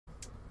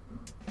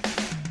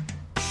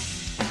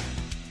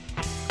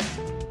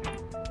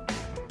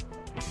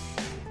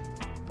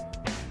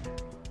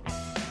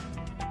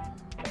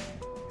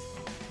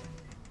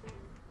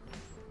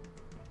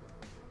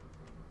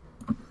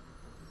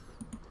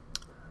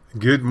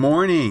Good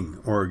morning,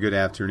 or good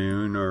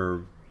afternoon,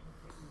 or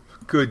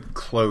good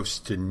close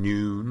to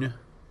noon.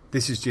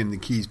 This is Jim the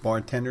Keys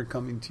Bartender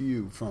coming to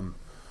you from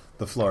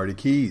the Florida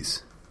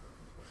Keys.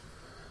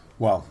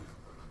 Well,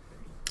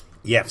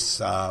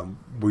 yes,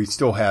 we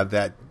still have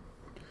that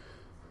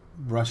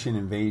Russian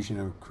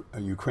invasion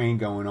of Ukraine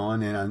going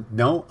on, and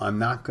I'm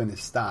not going to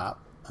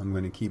stop. I'm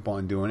going to keep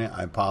on doing it.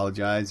 I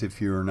apologize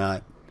if you're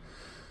not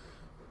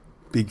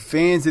big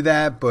fans of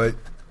that, but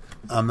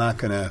I'm not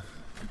going to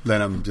let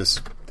them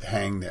just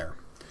hang there.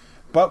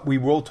 But we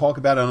will talk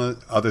about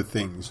other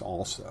things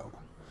also.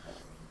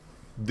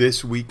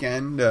 This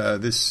weekend,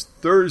 this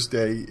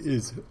Thursday,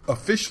 is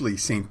officially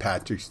St.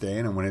 Patrick's Day,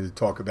 and I wanted to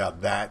talk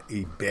about that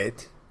a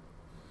bit,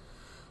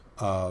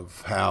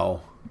 of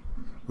how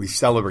we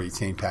celebrate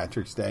St.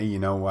 Patrick's Day. You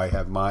know, I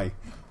have my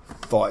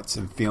thoughts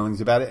and feelings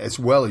about it, as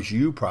well as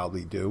you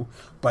probably do.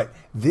 But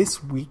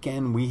this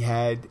weekend, we've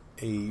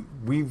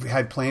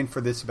had planned for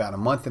this about a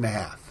month and a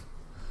half,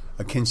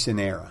 a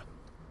Quinceanera.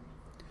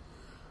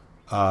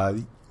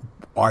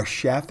 Our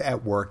chef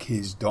at work,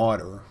 his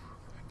daughter,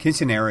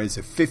 Quinceanera is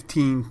a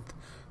 15th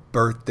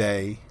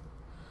birthday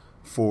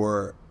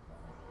for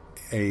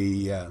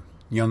a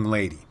young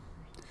lady.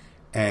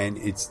 And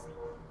it's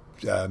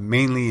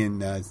mainly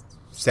in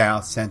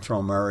South Central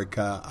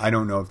America. I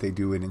don't know if they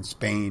do it in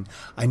Spain.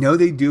 I know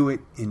they do it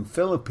in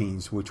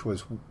Philippines, which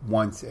was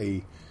once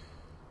a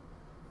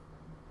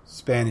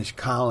Spanish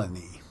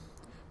colony.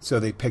 So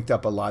they picked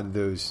up a lot of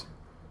those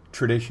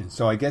traditions.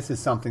 So I guess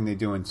it's something they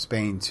do in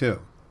Spain too.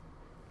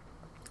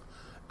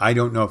 I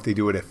don't know if they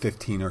do it at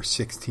 15 or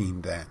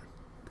 16 then.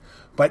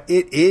 But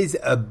it is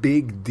a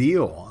big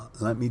deal.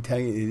 Let me tell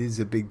you, it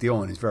is a big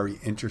deal, and it's very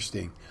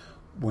interesting.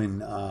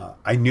 When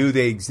I knew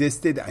they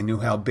existed, I knew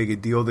how big a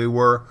deal they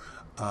were.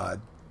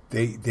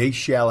 They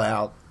shell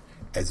out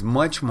as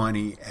much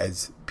money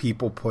as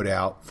people put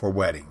out for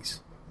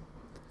weddings.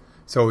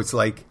 So it's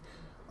like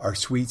our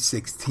Sweet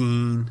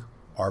 16,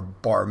 our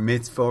Bar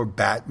Mitzvah or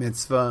Bat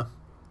Mitzvah.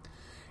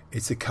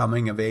 It's a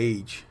coming of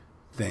age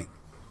thing.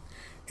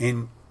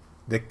 In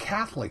the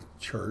Catholic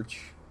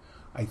Church,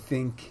 I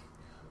think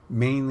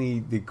mainly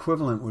the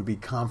equivalent would be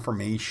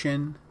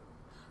confirmation,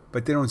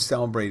 but they don't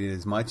celebrate it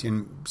as much.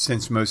 And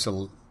since most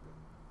of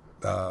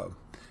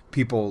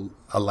people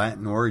a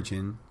Latin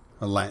origin,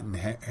 a Latin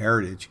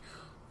heritage,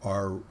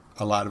 a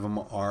lot of them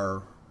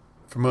are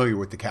familiar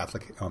with the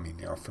Catholic. I mean,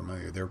 they are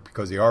familiar there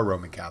because they are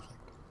Roman Catholic.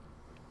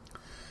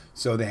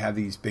 So they have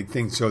these big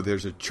things. So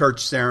there's a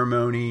church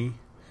ceremony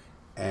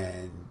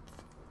and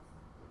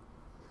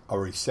a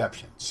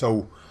reception.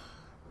 So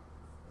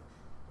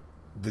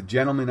the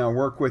gentleman I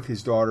work with,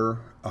 his daughter,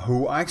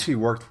 who actually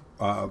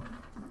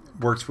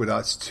works with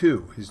us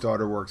too. His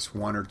daughter works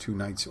one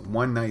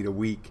night a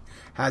week.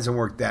 Hasn't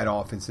worked that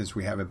often since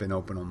we haven't been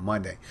open on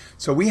Monday.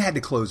 So we had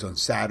to close on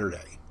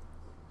Saturday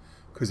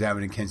because they're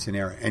having a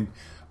Quinceanera. And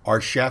our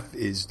chef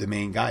is the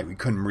main guy. We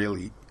couldn't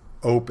really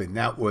open.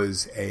 That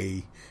was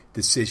a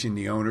decision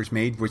the owners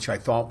made, which I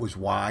thought was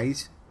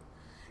wise.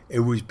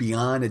 It was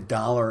beyond a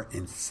dollar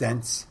and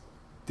cents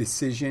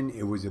decision.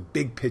 It was a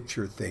big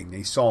picture thing.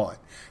 They saw it.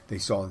 They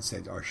saw it and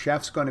said, our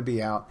chef's going to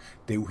be out.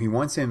 He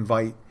wants to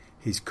invite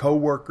his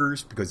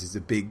co-workers because it's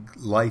a big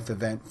life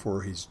event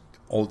for his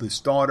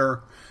oldest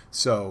daughter.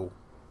 So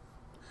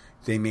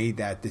they made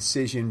that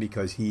decision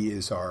because he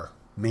is our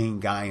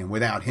main guy, and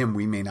without him,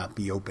 we may not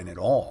be open at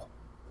all.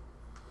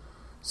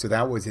 So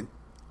that wasn't.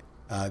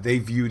 They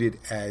viewed it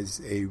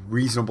as a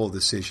reasonable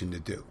decision to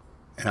do,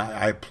 and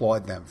I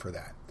applaud them for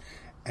that.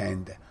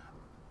 And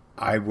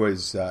I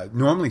was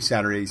normally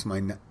Saturday's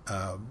my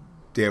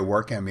day of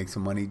work. I make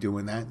some money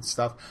doing that and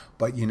stuff.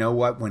 But you know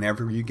what?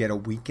 Whenever you get a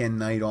weekend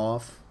night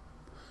off,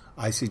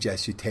 I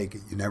suggest you take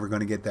it. You're never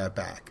going to get that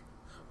back.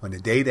 On the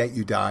day that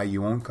you die,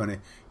 you won't going to.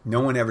 No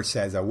one ever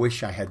says, "I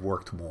wish I had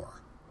worked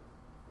more."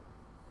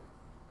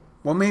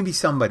 Well, maybe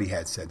somebody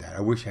had said that.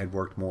 I wish I had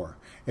worked more.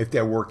 If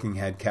their working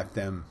had kept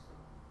them,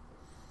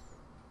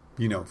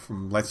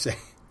 from, let's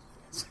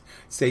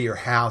say your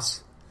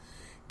house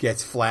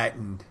gets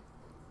flattened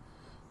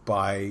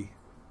by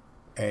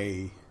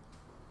a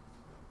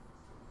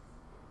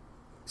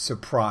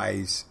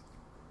surprise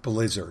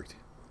blizzard,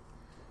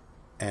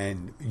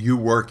 and you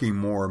working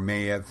more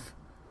may have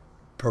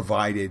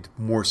provided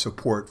more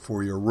support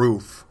for your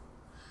roof,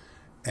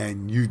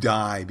 and you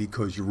die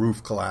because your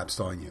roof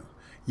collapsed on you.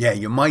 Yeah,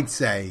 you might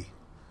say,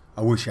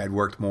 I wish I'd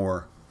worked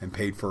more and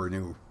paid for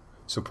new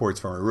supports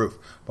for my roof.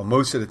 But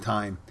most of the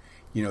time,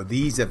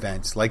 these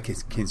events like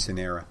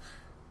Quinceanera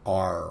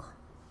are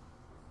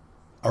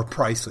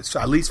priceless. So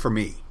at least for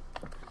me.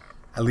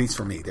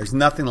 There's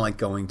nothing like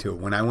going to it.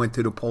 When I went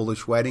to the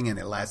Polish wedding and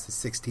it lasted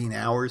 16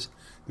 hours,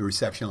 the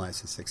reception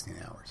lasted 16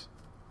 hours.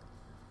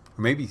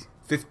 Or maybe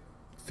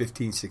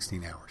 15,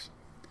 16 hours.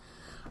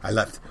 I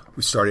left.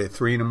 We started at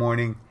 3 in the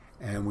morning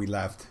and we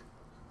left,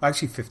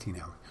 actually 15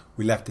 hours.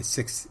 We left at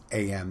 6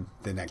 a.m.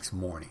 the next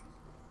morning.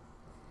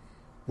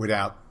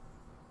 That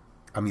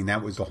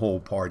was the whole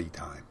party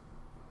time.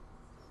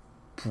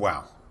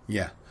 Wow.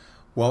 Yeah.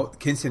 Well,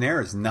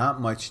 Quinceanera is not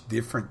much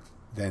different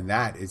than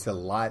that. It's a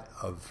lot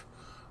of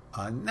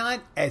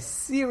Not as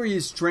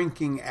serious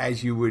drinking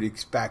as you would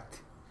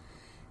expect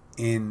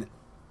in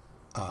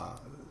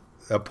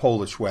a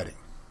Polish wedding,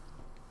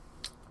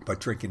 but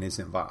drinking is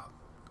involved.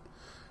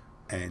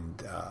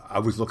 And I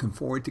was looking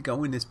forward to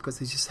going this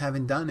because I just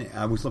haven't done it.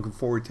 I was looking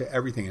forward to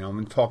everything, and I'm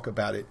going to talk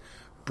about it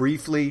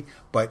briefly.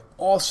 But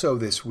also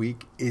this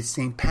week is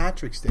St.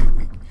 Patrick's Day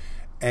week,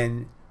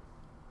 and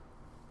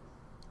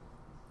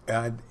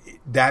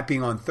that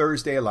being on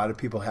Thursday, a lot of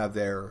people have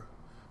their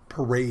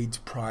parades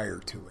prior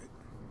to it.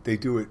 They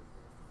do it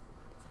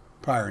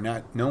prior.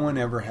 No one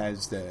ever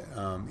has the.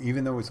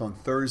 Even though it's on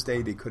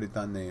Thursday, they could have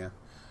done the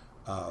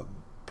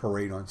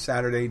parade on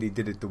Saturday. They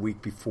did it the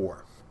week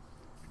before.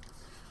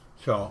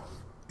 So,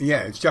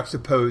 yeah, it's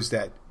juxtaposed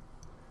at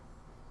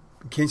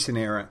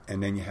Quinceanera,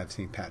 and then you have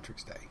St.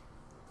 Patrick's Day.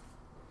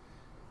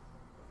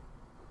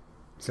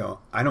 So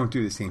I don't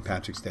do the St.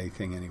 Patrick's Day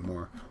thing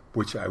anymore,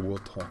 which I will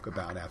talk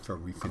about after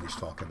we finish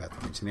talking about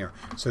the Quinceanera.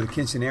 So the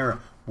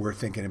Quinceanera, we're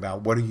thinking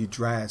about what do you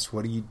dress,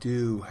 what do you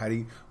do,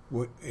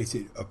 what is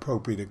it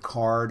appropriate, a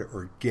card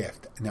or a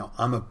gift? Now,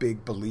 I'm a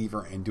big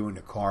believer in doing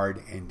a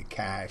card and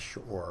cash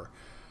or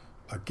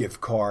a gift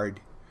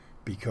card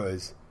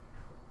because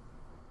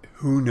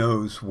who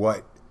knows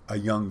what a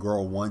young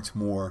girl wants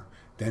more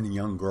than a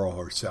young girl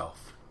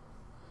herself.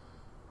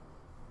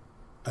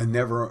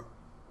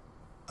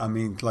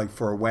 Like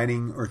for a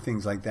wedding or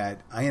things like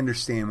that, I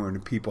understand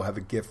when people have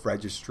a gift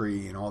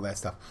registry and all that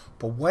stuff.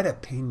 But what a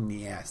pain in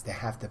the ass to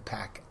have to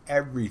pack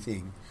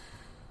everything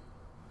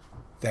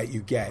that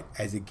you get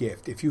as a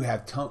gift. If you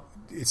have,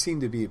 it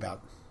seemed to be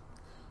about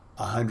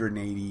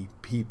 180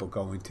 people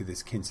going to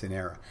this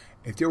Quinceanera.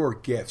 If there were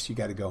gifts, you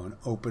got to go and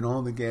open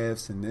all the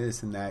gifts and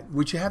this and that,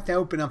 which you have to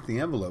open up the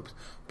envelopes,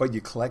 but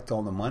you collect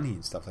all the money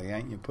and stuff like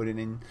that, and you put it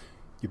in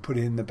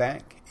the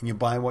bank, and you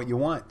buy what you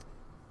want.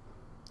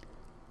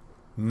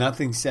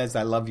 Nothing says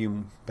I love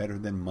you better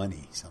than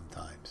money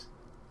sometimes.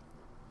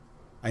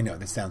 I know,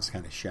 that sounds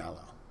kind of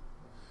shallow.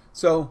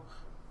 So,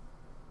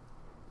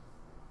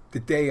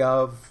 the day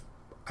of,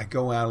 I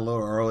go out a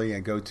little early, I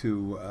go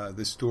to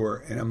the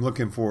store, and I'm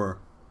looking for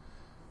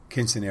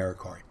Quinceanera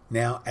card.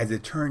 Now, as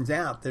it turns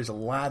out, there's a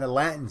lot of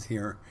Latins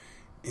here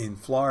in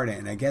Florida,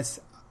 and I guess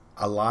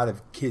a lot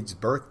of kids'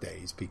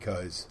 birthdays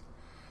because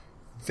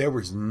there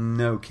was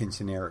no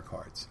Quinceanera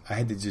cards. I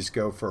had to just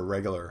go for a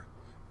regular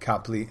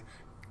cumpleaños,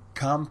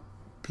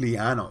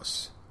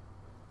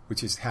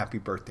 which is happy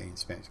birthday in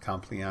Spanish.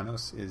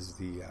 Cumpleaños is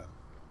the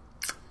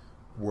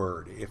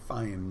word, if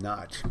I am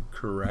not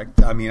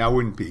correct. I mean, I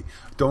wouldn't be.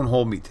 Don't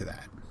hold me to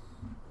that.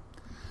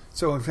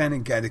 So I finally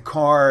got a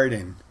card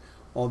and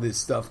all this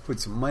stuff, put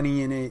some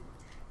money in it,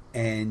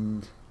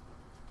 and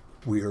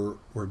we're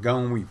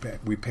going.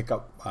 We pick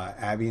up.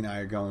 Abby and I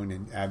are going,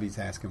 and Abby's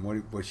asking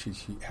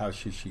how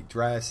should she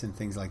dress and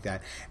things like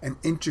that. An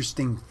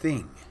interesting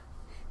thing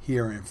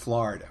here in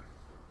Florida.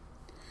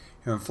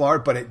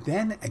 But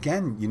then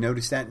again, you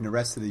notice that in the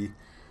rest of the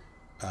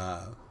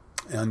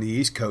on the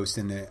East Coast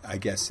and I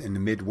guess in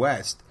the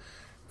Midwest,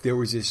 there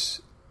was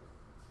this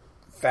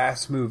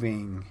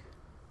fast-moving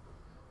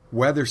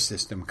weather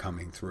system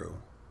coming through.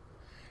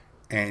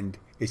 And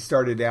it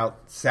started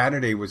out,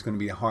 Saturday was going to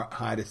be the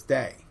hottest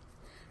day.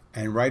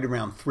 And right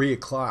around 3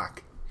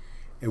 o'clock,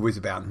 it was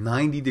about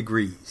 90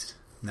 degrees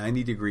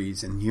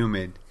and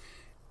humid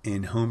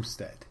in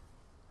Homestead.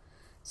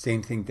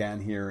 Same thing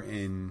down here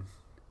in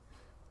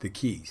the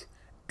Keys.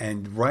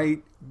 And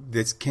right,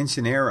 this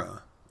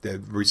Quinceanera,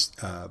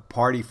 the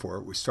party for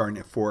it was starting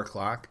at 4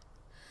 o'clock.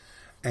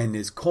 And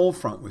this cold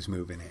front was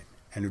moving in.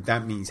 And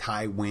that means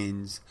high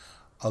winds,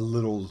 a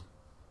little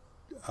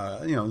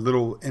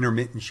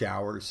intermittent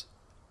showers.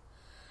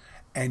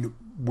 And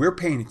we're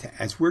paying attention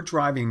as we're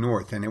driving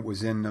north, and it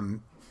was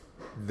in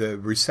the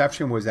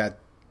reception was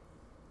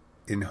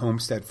in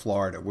Homestead,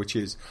 Florida, which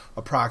is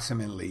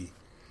approximately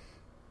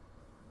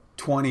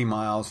 20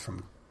 miles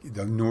from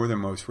the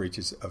northernmost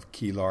reaches of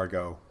Key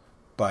Largo,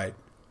 but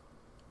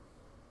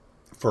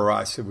for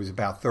us it was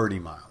about 30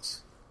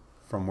 miles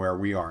from where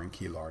we are in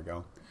Key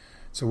Largo.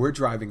 So we're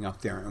driving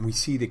up there, and we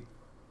see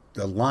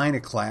the line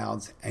of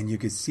clouds, and you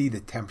could see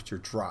the temperature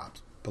drop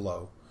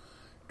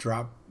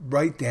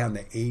right down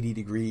to 80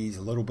 degrees,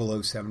 a little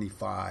below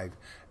 75.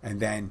 And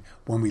then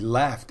when we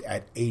left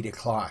at 8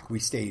 o'clock, we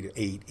stayed at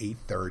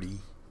 8:30.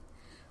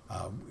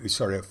 We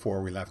started at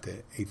 4, we left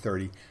at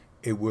 8:30.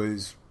 It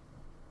was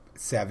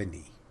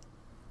 70.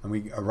 And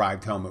we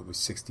arrived home, it was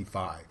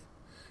 65.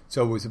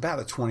 So it was about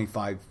a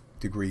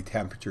 25-degree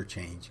temperature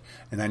change.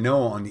 And I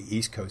know on the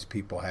East Coast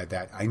people had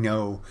that. I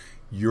know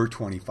your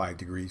 25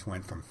 degrees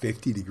went from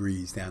 50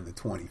 degrees down to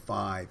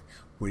 25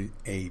 with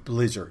a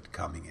blizzard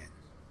coming in.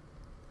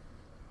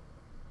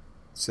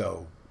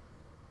 So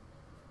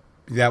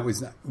that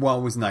was, it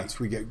was nice.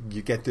 We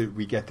get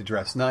to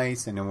dress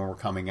nice, and then when we're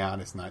coming out,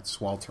 it's not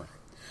sweltering.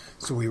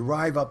 So we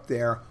arrive up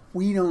there.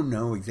 We don't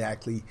know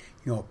exactly,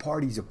 a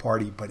party's a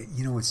party, but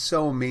it's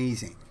so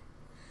amazing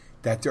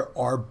that there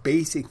are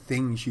basic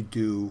things you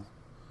do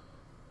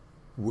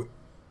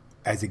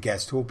as a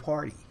guest to a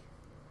party.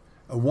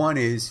 One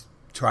is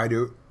try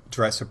to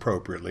dress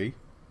appropriately.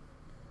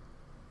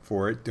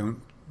 for it.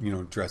 Don't,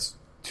 dress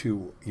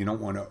too. You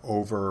don't want to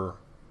overdress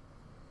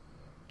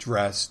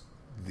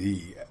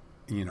the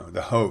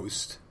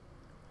host,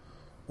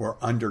 or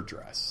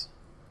underdress,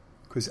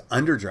 because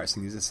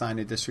underdressing is a sign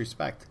of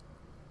disrespect.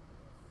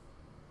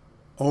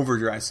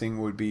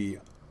 Overdressing would be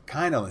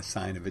kind of a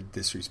sign of a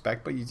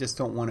disrespect, but you just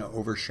don't want to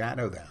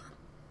overshadow them.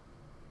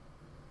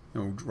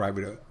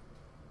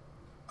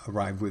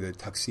 Arrive with a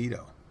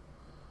tuxedo.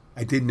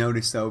 I did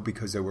notice, though,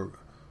 because there were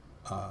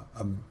a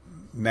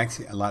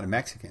lot of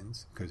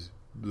Mexicans, because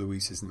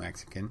Luis is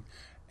Mexican,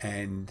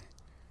 and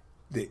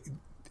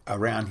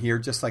around here,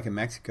 just like in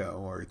Mexico,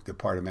 or the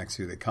part of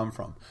Mexico they come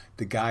from,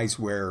 the guys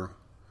wear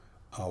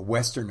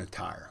Western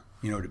attire.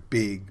 The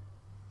big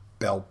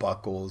belt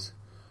buckles,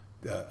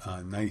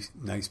 the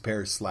nice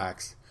pair of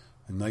slacks,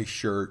 a nice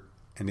shirt,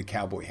 and the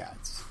cowboy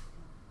hats.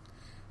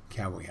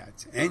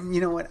 And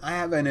you know what? I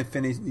have an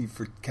affinity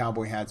for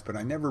cowboy hats, but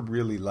I never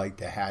really liked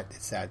the hat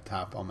that sat on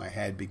top of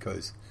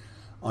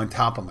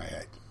my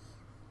head,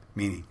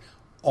 meaning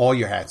all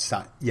your hats.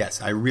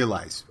 Yes, I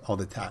realize all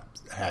the top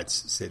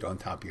hats sit on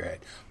top of your head,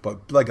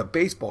 but like a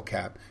baseball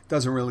cap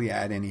doesn't really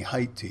add any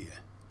height to you.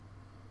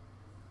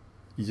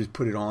 You just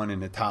put it on,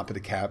 and the top of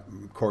the cap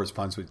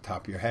corresponds with the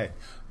top of your head.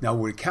 Now,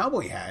 with a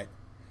cowboy hat,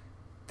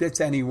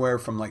 that's anywhere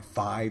from like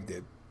 5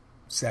 to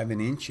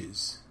 7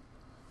 inches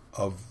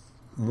of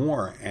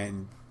more,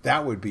 and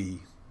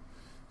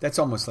that's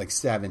almost like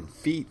 7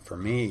 feet for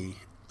me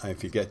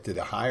if you get to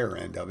the higher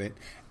end of it.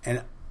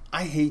 And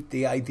I hate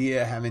the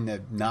idea of having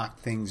to knock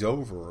things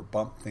over or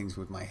bump things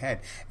with my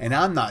head, and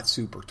I'm not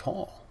super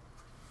tall.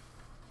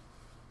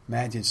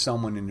 Imagine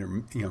someone in their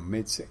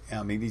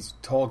these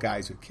tall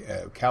guys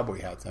with cowboy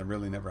hats. I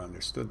really never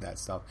understood that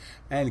stuff,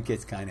 and it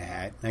gets kind of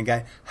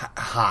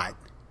hot,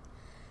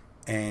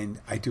 and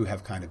I do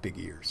have kind of big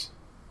ears.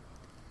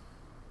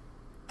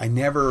 I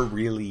never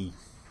really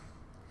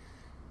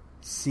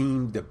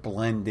seemed to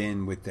blend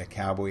in with the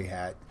cowboy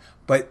hat.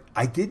 But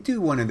I did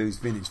do one of those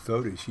vintage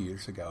photos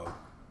years ago,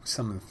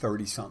 some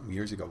 30-something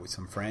years ago, with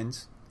some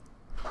friends,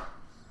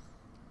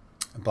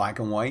 black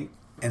and white.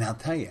 And I'll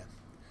tell you,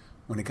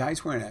 when a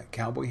guy's wearing a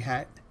cowboy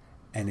hat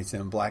and it's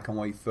in a black and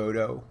white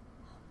photo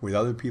with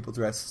other people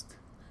dressed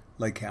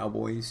like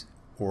cowboys,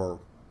 or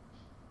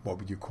what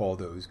would you call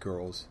those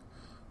girls?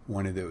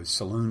 One of those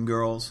saloon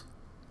girls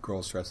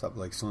dressed up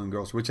like saloon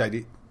girls, which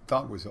I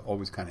thought was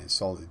always kind of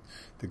insulted.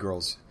 The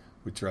girls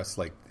would dress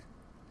like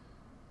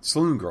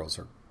saloon girls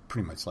are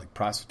pretty much like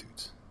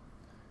prostitutes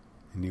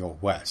in the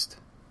old West.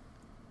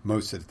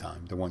 Most of the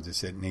time, the ones that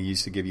sit, and they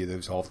used to give you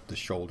those off the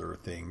shoulder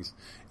things,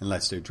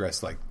 unless they're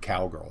dressed like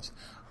cowgirls.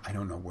 I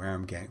don't know where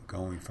I'm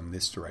going from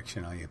this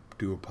direction. I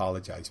do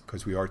apologize,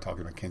 because we are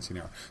talking about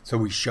Quinceanera. So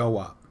we show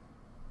up,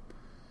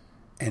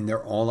 and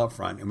they're all up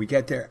front, and we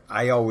get there.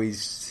 I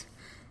always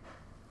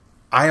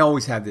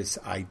have this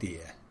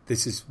idea.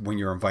 This is when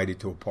you're invited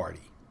to a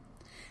party.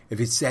 If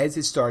it says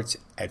it starts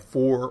at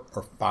 4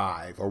 or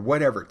 5 or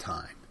whatever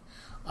time,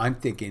 I'm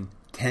thinking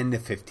 10 to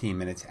 15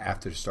 minutes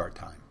after the start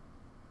time.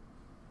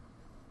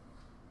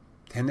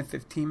 10 to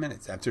 15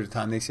 minutes after the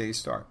time they say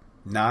start.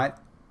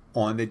 Not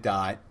on the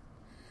dot,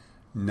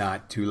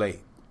 not too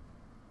late.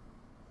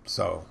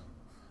 So,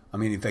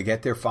 if I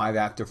get there 5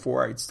 after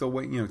 4, I'd still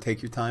wait.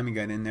 Take your time and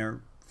get in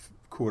there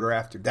quarter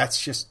after.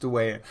 That's just the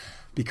way,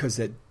 because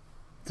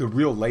the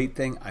real late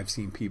thing,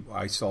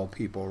 I saw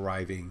people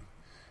arriving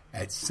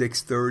at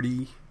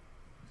 6:30,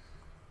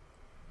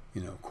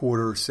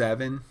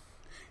 7:15,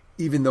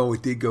 even though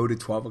it did go to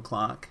 12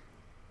 o'clock.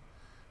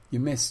 You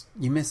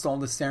missed all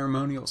the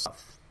ceremonial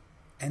stuff.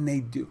 And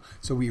they do.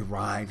 So we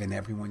arrive and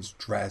everyone's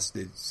dressed.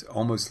 It's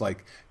almost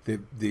like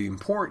the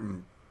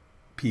important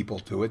people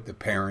to it, the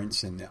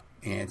parents and the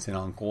aunts and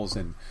uncles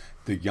and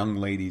the young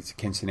ladies,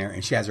 Quinceanera.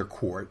 And she has her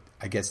court.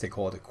 I guess they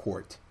call it a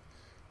court.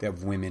 They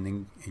have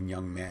women and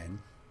young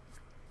men.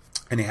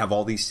 And they have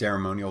all these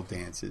ceremonial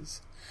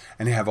dances.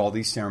 And they have all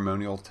these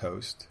ceremonial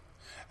toasts.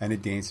 And the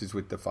dances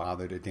with the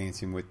father, the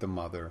dancing with the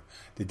mother,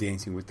 the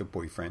dancing with the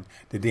boyfriend,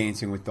 the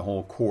dancing with the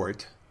whole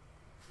court.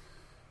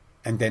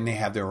 And then they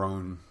have their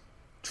own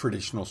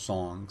traditional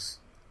songs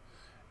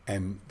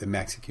and the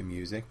Mexican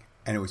music.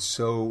 And it was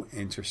so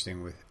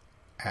interesting with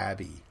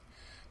Abby,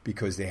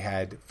 because they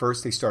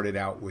started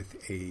out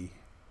with a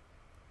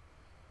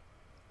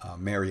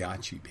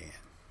mariachi band.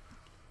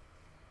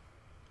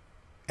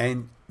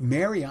 And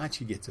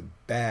mariachi gets a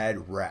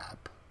bad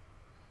rap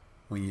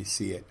when you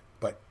see it,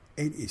 but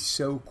it is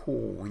so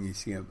cool when you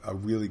see a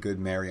really good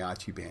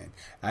mariachi band.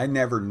 I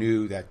never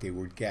knew that they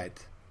were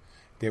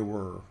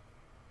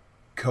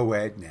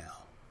co-ed now.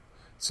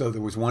 So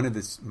there was one of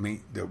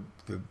the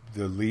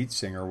lead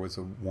singer was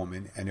a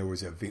woman, and there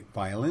was a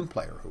violin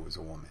player who was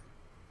a woman.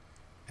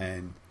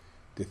 And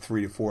the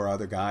 3 to 4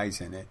 other guys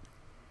in it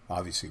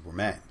obviously were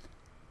men.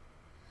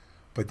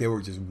 But they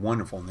were just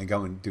wonderful. And they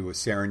go and do a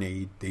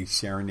serenade. They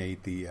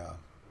serenade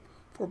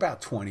for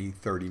about 20,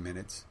 30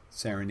 minutes,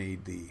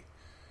 serenade the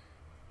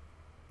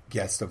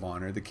guest of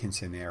honor, the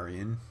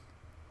Quinceanerian,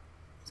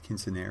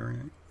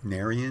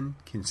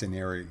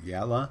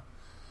 Quinceaneriala,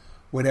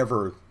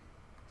 whatever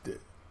the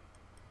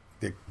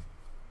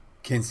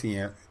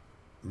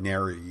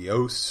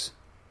Quinceanerios.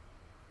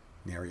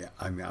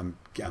 I'm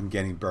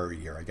getting buried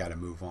here. I got to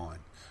move on.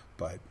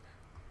 But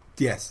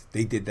yes,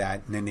 they did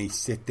that, and then they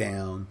sit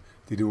down.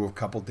 They do a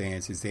couple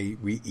dances.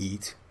 We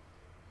eat,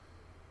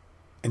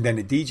 and then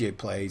the DJ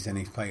plays, and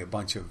they play a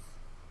bunch of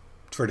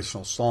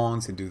traditional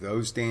songs and do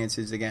those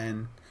dances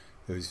again,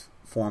 those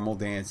formal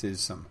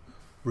dances, some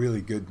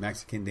really good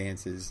Mexican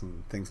dances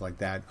and things like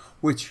that,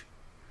 which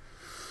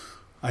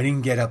I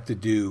didn't get up to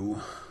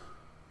do,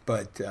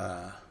 but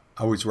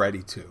I was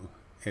ready to,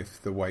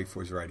 if the wife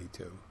was ready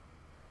to.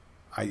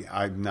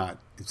 I'm not.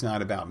 It's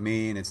not about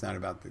me, and it's not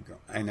about the girl.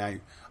 And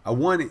I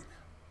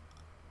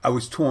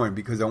was torn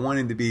because I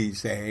wanted to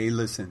say, hey,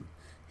 listen,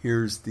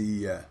 here's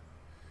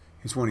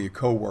one of your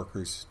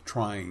coworkers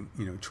trying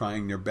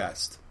their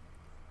best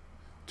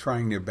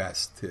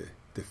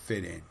to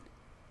fit in.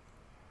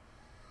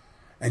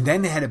 And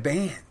then they had a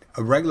band,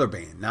 a regular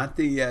band, not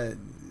the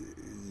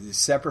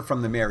separate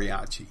from the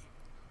mariachi,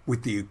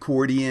 with the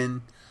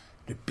accordion,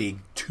 the big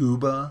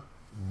tuba,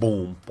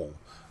 boom, boom.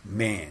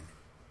 Man,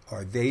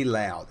 are they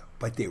loud?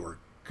 But they were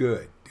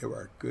good. They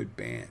were a good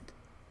band,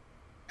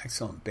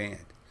 excellent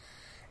band.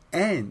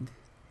 And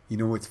you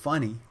know what's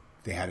funny?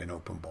 They had an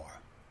open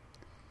bar.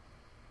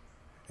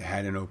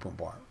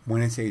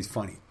 When I say it's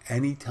funny,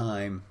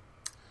 anytime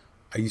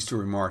I used to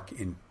remark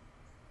in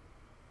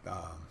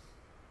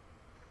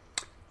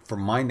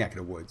from my neck of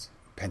the woods,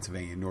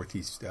 Pennsylvania,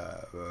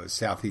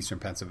 southeastern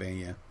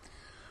Pennsylvania,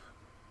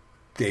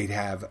 they'd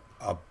have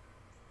a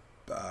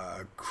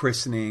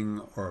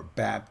christening or a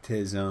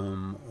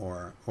baptism,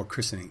 or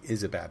christening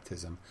is a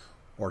baptism,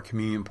 or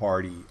communion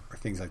party, or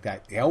things like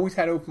that. They always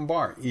had open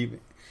bar.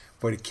 Even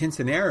for the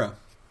Quinceanera,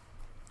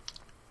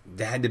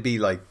 there had to be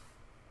like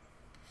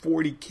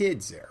 40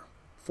 kids there,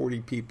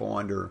 40 people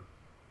under,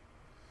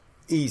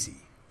 easy,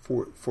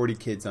 40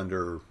 kids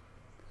under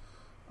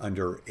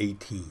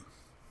 18.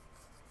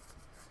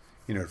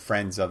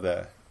 Friends of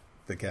the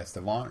guest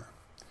of honor.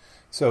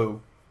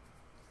 So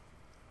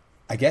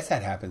I guess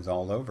that happens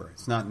all over.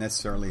 It's not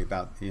necessarily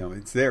about,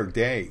 it's their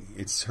day.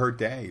 It's her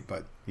day,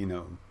 but, you're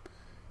going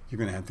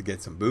to have to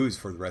get some booze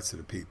for the rest of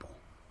the people.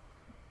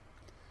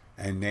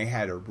 And they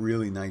had a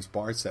really nice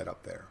bar set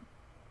up there,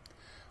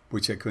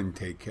 which I couldn't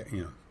take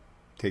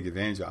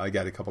advantage of. I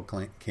got a couple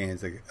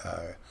cans of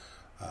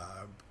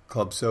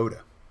club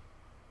soda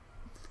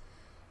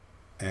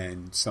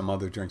and some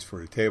other drinks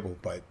for the table,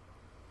 but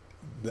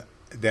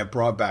that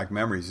brought back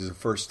memories. Is the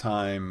first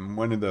time,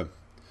 one of the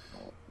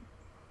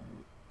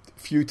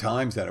few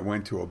times that I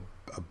went to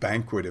a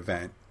banquet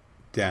event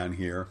down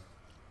here,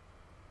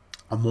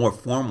 a more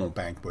formal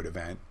banquet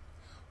event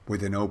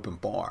with an open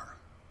bar.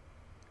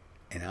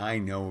 And I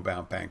know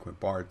about banquet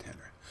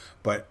bartender,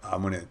 but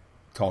I'm going to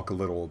talk a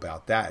little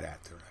about that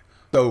after.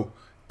 So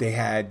they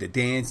had the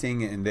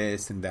dancing and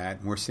this and that,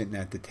 and we're sitting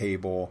at the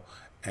table,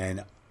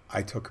 and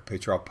I took a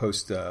picture. I'll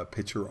post a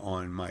picture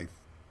on my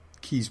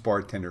Keys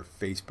Bartender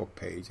Facebook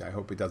page. I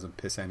hope it doesn't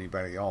piss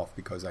anybody off,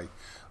 because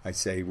I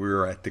say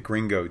we're at the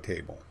gringo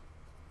table,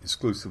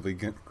 exclusively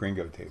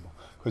gringo table,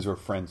 because we're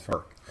friends from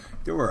work.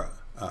 There were,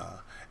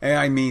 and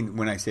I mean,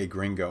 when I say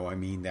gringo, I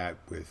mean that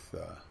with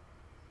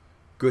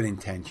good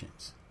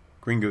intentions.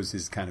 Gringos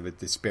is kind of a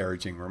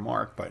disparaging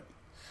remark, but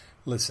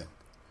listen,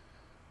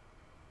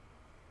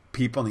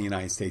 people in the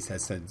United States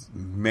have said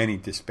many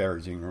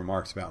disparaging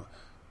remarks about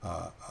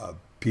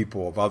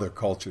people of other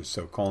cultures,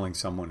 so calling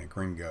someone a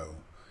gringo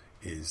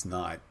is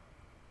not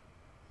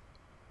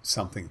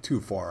something too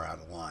far out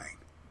of line.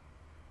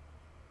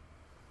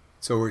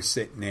 So we're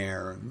sitting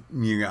there,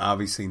 and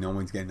obviously no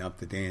one's getting up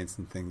to dance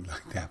and things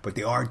like that, but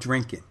they are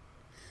drinking.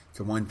 It's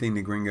the one thing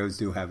the gringos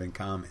do have in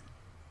common.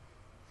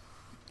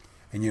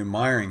 And you're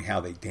admiring how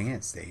they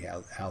dance,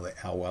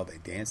 how well they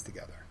dance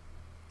together.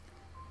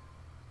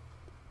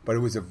 But it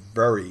was a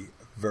very,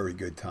 very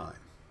good time.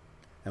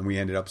 And we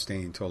ended up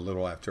staying until a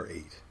little after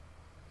 8.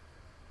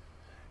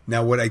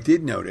 Now, what I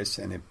did notice,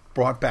 and it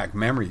brought back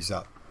memories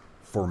up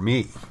for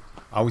me,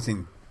 I was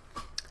in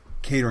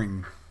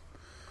catering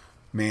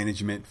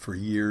management for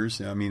years.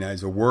 I mean,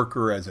 as a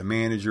worker, as a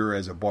manager,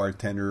 as a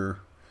bartender,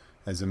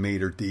 as a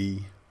maitre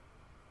d'.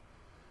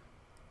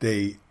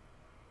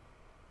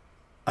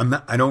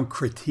 I don't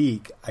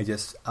critique, I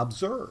just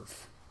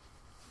observe.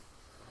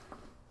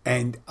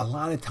 And a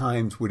lot of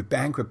times with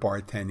banquet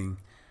bartending,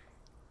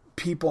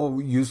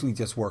 people usually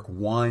just work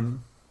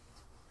 1,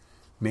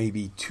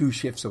 maybe 2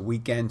 shifts a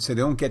weekend, so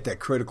they don't get that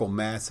critical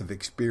mass of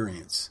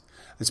experience,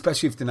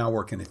 especially if they're not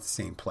working at the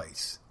same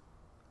place.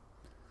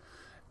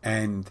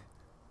 And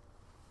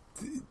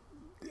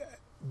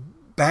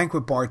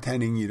banquet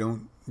bartending, you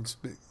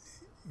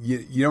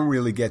don't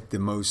really get the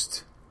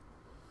most,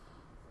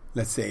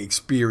 let's say,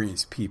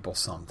 experienced people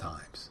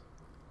sometimes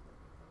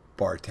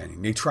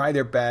bartending. They try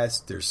their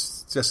best.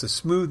 There's just a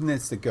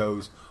smoothness that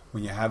goes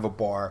when you have a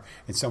bar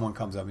and someone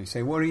comes up and you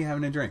say, what are you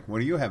having to drink?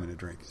 What are you having to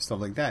drink? Stuff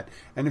like that.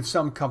 And if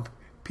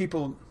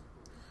people,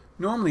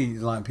 normally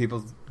a lot of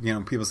people,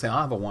 people say,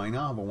 I'll have a wine,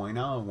 I'll have a wine,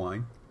 I'll have a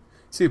wine.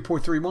 So you pour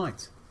 3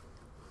 wines,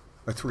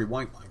 or 3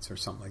 white wines, or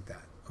something like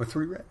that, or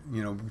 3 red,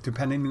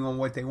 depending on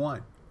what they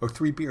want. or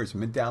 3 beers,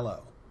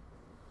 Modelo.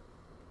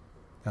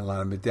 A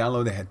lot of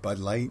Modelo. They had Bud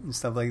Light and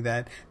stuff like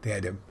that. They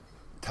had a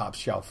top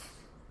shelf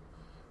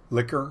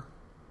liquor.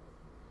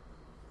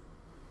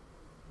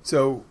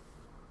 So,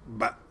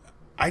 but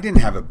I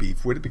didn't have a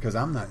beef with it because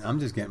I'm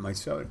just getting my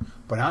soda.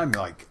 But I'm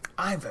like,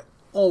 I've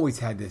always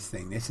had this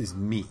thing. This is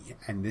me.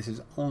 And this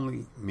is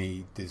only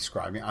me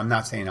describing. I'm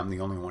not saying I'm the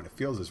only one that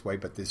feels this way,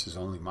 but this is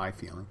only my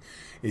feeling.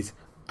 Is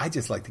I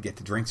just like to get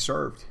the drink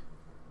served.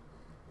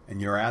 And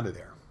you're out of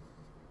there.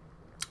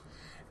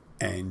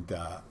 And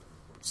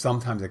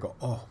sometimes I go,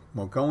 oh,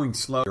 well, going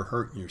slow, you're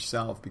hurting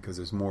yourself because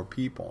there's more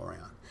people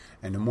around.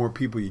 And the more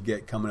people you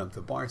get coming up to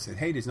the bar, say,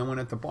 hey, there's no one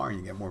at the bar. And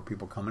you get more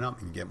people coming up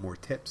and you get more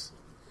tips.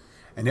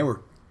 And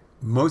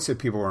most of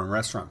the people were in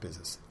restaurant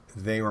business.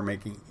 They were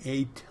making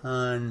a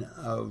ton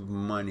of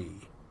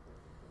money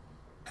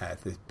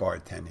at this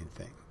bartending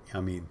thing. I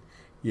mean,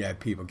 you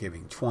had people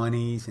giving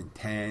 20s and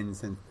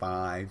 10s and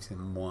 5s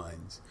and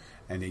 1s.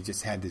 And they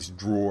just had this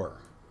drawer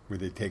where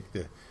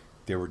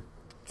they would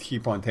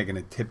keep on taking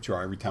a tip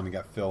jar every time it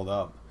got filled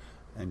up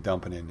and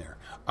dumping in there.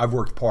 I've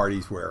worked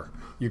parties where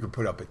you could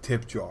put up a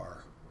tip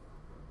jar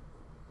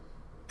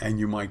and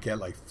you might get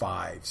like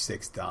 $5,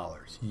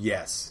 $6.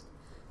 Yes,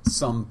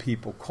 some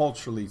people,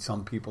 culturally,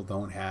 some people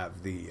don't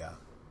have the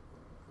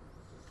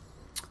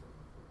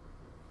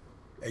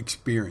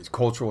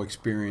cultural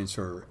experience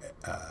or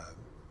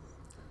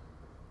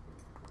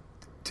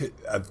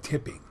of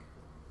tipping.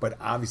 But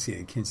obviously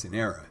in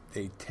Quinceanera,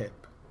 they tip.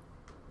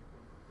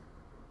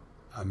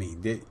 I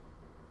mean,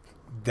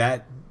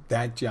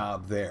 that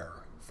job there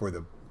for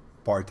the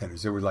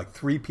bartenders, there were like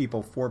 4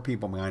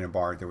 people behind a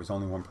bar. There was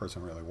only one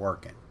person really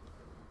working.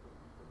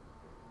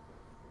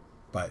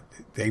 But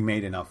they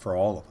made enough for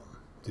all of them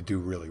to do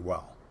really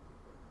well.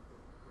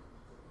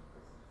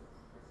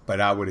 But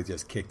I would have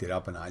just kicked it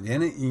up a notch.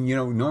 And,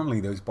 normally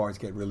those bars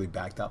get really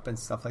backed up and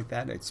stuff like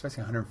that,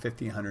 especially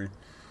 150,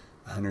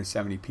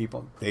 170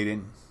 people. They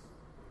didn't,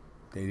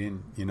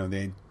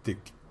 they had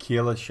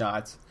tequila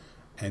shots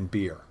and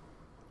beer.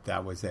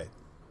 That was it.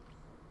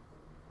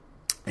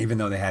 Even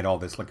though they had all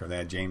this liquor, they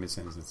had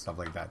Jamesons and stuff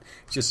like that.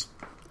 Just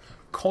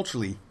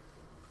culturally,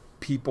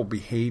 people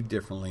behave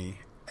differently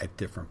at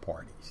different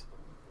parties.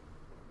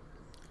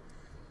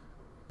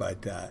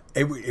 But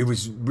it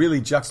was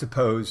really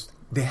juxtaposed.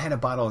 They had a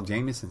bottle of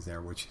Jamesons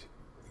there, which,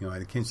 at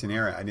the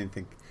Quinceanera, I didn't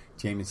think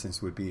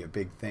Jamesons would be a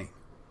big thing,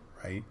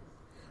 right?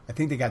 I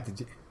think they got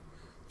the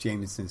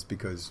Jamesons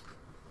because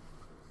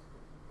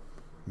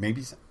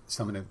maybe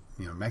some of the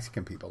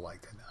Mexican people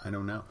liked it. I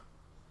don't know.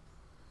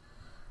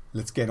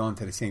 Let's get on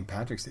to the St.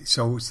 Patrick's Day.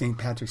 So St.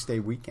 Patrick's Day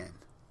weekend.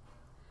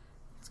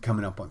 It's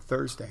coming up on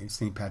Thursday,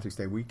 St. Patrick's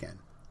Day weekend.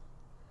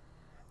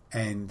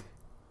 And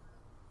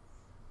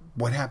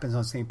what happens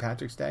on St.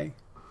 Patrick's Day?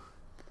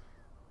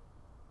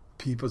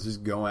 People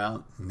just go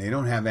out and they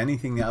don't have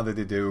anything other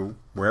to do.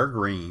 Wear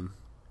green.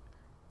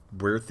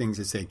 Wear things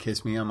that say,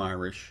 kiss me, I'm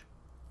Irish.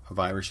 Of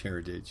Irish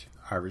heritage.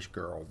 Irish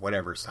girl.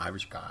 Whatever. It's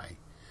Irish guy.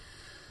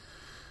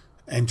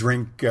 And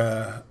drink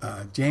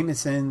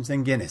Jamesons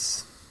and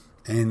Guinness.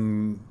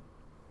 And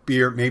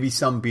beer, maybe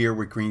some beer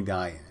with green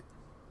dye in it.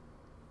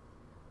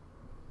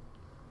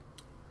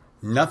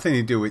 Nothing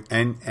to do with,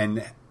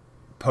 and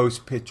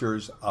post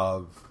pictures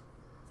of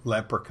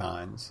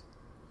leprechauns,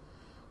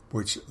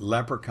 which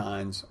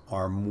leprechauns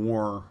are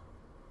more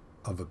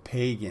of a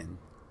pagan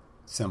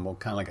symbol,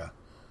 kind of like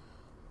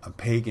a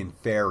pagan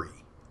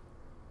fairy.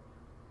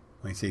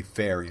 When I say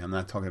fairy, I'm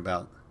not talking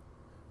about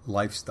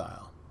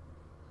lifestyle.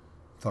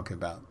 Talking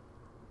about,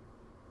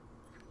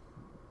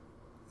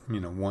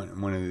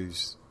 one of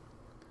these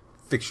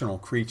fictional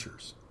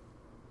creatures.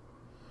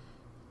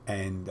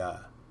 And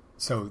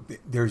so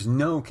there's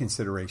no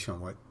consideration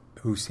on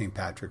who St.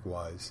 Patrick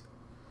was.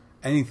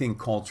 Anything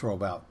cultural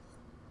about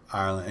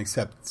Ireland,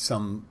 except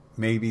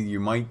maybe you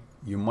might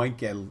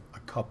get a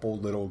couple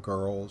little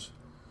girls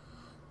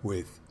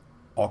with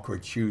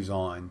awkward shoes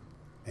on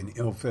and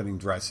ill-fitting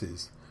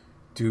dresses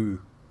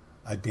do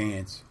a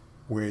dance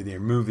where they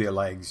move their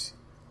legs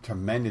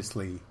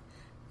tremendously,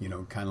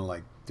 kind of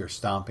like they're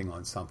stomping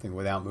on something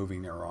without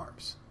moving their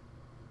arms.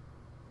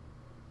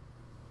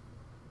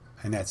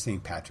 And that's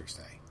St. Patrick's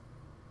Day.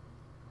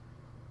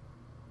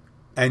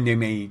 And they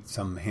made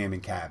some ham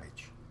and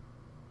cabbage.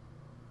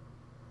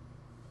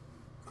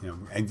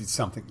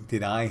 And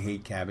did I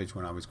hate cabbage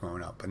when I was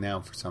growing up? But now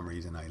for some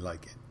reason I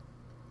like it.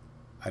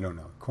 I don't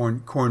know.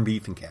 Corned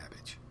beef and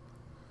cabbage.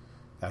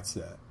 That's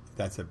a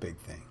big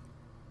thing.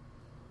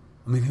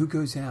 I mean, who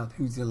goes out?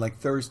 Like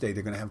Thursday,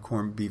 they're going to have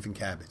corned beef and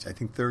cabbage. I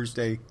think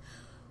Thursday,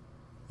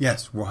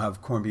 yes, we'll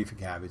have corned beef and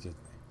cabbage.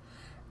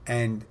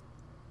 And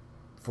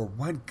for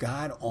what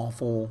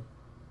god-awful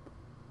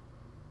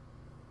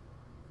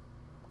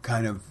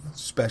kind of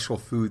special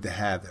food to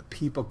have that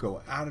people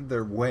go out of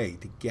their way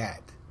to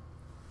get.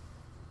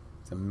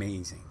 It's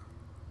amazing.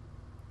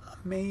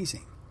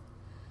 Amazing.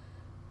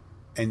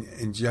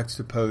 And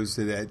juxtaposed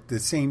to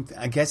that,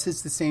 I guess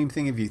it's the same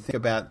thing if you think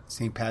about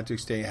St.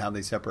 Patrick's Day, how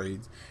they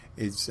separate.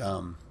 It's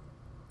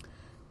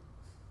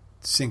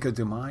Cinco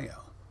de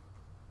Mayo.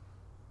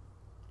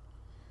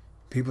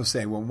 people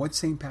say, well, what's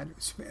St. Patrick?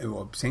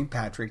 Well, St.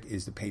 Patrick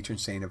is the patron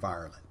saint of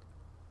Ireland.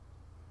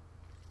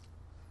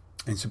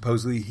 And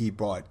supposedly he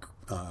brought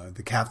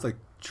the Catholic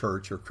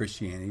Church or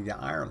Christianity to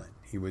Ireland.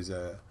 He was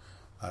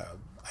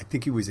I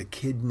think he was a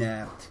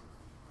kidnapped,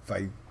 if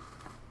I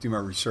do my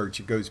research,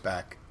 it goes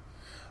back,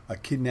 a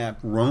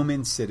kidnapped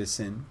Roman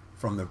citizen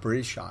from the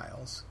British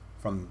Isles,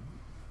 from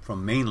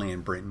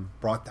mainland Britain,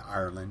 brought to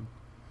Ireland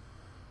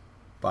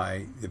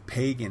by the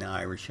pagan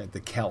Irish, the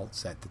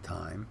Celts at the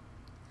time.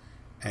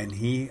 And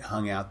he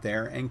hung out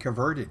there and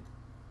converted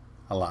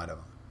a lot of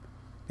them.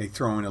 They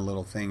throw in a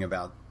little thing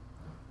about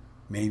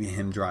maybe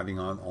him driving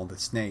on all the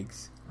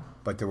snakes,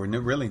 but there were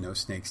really no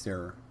snakes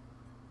there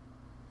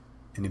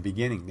in the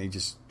beginning.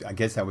 I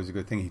guess that was a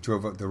good thing. He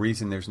drove up. The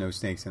reason there's no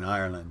snakes in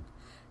Ireland,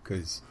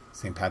 because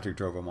St. Patrick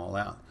drove them all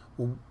out.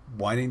 Well,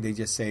 why didn't they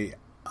just say,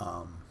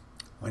 why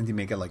didn't they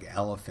make it like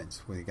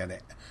elephants, where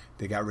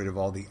they got rid of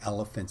all the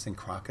elephants and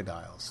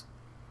crocodiles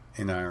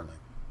in Ireland?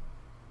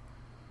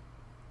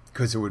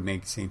 Because it would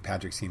make St.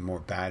 Patrick seem more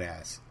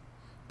badass.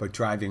 But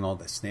driving all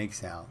the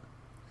snakes out,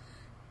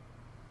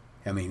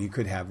 I mean, you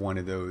could have one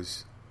of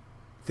those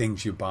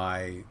things you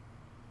buy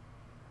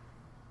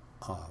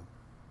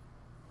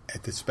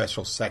at the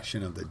special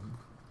section of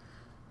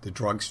the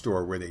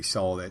drugstore where they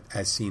sell it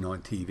as seen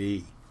on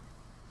TV,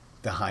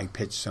 the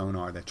high-pitched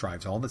sonar that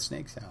drives all the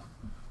snakes out.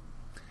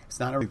 It's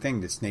not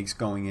everything. The snake's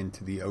going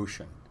into the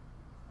ocean.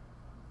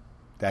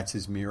 That's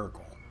his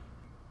miracle.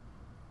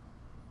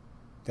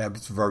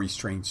 That's a very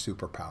strange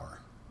superpower.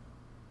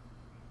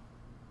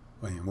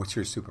 What's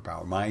your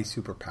superpower? My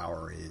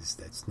superpower is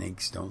that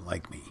snakes don't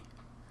like me,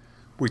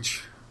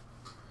 which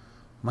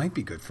might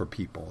be good for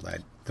people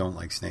that don't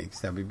like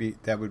snakes. Might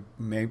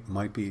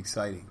be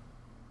exciting.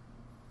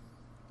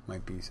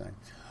 Might be exciting.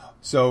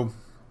 So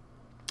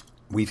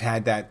we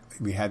had that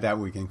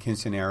week in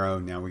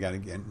Quinceanera. Now we got to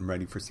get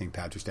ready for St.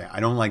 Patrick's Day. I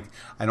don't like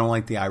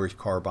the Irish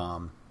car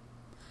bomb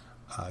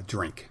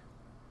drink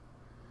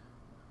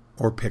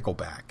or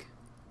pickleback.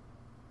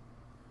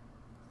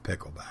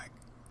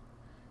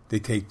 They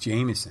take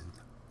Jameson,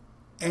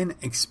 an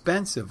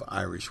expensive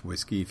Irish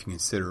whiskey, if you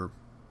consider,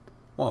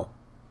 well,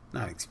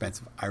 not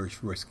expensive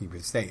Irish whiskey,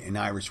 but say an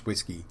Irish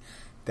whiskey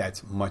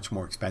that's much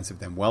more expensive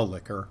than well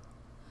liquor.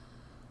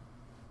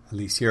 At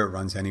least here it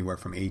runs anywhere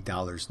from $8,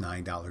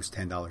 $9,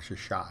 $10 a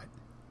shot.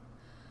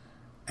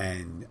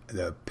 And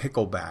the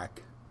pickleback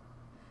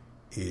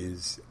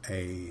is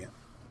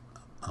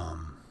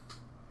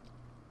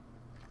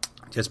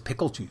just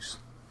pickle juice.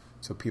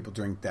 So people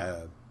drink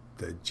the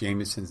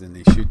Jamesons and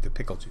they shoot the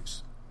pickle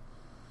juice.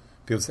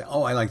 People say,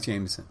 oh, I like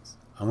Jamesons.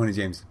 I want a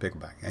Jameson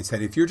pickleback. I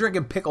said, if you're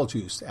drinking pickle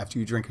juice after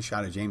you drink a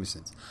shot of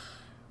Jamesons,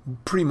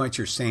 pretty much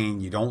you're saying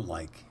you don't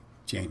like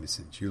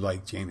Jamesons. You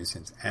like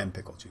Jamesons and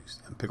pickle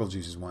juice. And pickle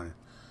juice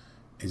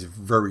is a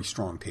very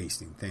strong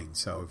tasting thing.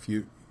 So if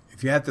you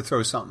have to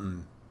throw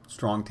something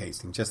strong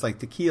tasting, just like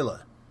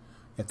tequila,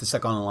 you have to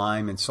suck on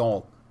lime and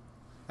salt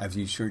after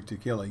you shoot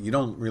tequila. You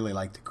don't really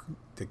like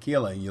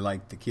tequila. You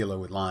like tequila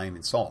with lime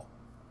and salt.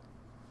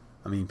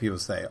 I mean, people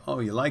say, oh,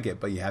 you like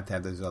it, but you have to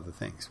have those other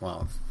things.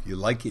 Well, if you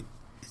like it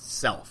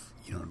itself,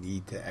 you don't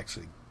need to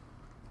actually,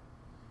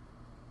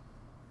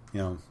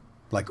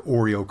 like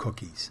Oreo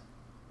cookies.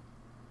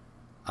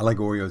 I like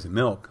Oreos and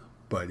milk,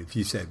 but if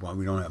you said, well,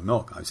 we don't have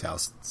milk, I'd say I'll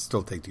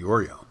still take the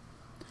Oreo.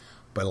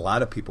 But a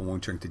lot of people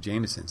won't drink the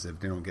Jamesons if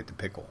they don't get the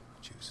pickle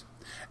juice.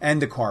 And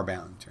the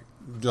car-bound drink.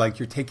 Like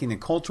you're taking the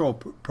cultural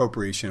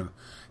appropriation of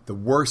the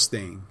worst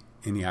thing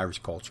in the Irish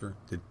culture,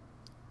 the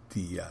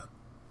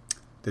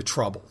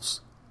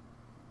Troubles,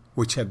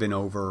 which have been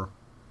over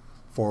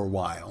for a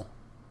while,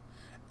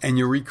 and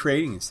you're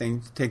recreating it,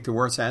 saying take the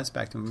worst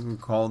aspect and we can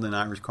call it an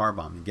Irish car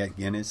bomb. You get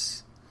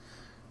Guinness,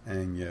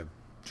 and you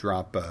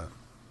drop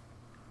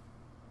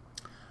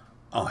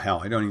oh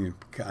hell, I don't even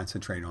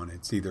concentrate on it.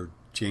 It's either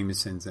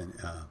Jameson's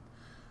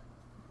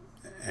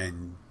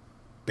and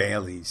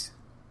Bailey's.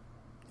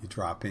 You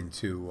drop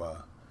into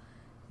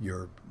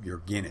your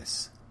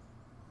Guinness,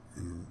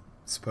 and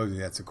supposedly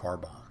that's a car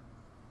bomb.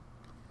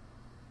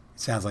 It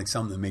sounds like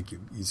something to make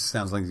you. It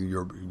sounds like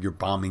you're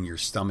bombing your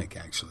stomach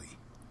actually,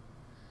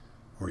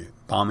 or you're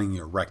bombing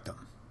your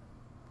rectum,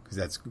 because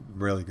that's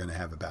really going to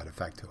have a bad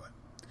effect to it.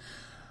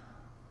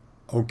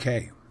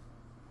 Okay,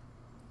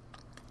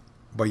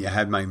 but you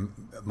had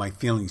my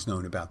feelings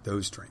known about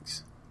those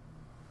drinks,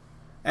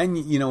 and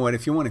you know what?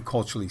 If you want to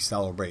culturally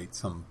celebrate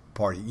some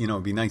party,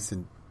 it'd be nice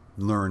to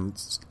learn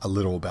a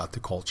little about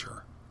the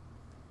culture,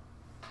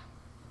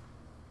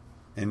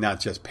 and not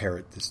just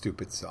parrot the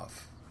stupid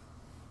stuff.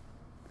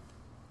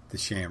 The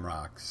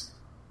shamrocks.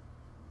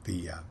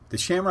 The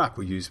shamrock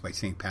was used by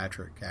St.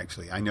 Patrick,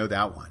 actually. I know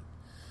that one.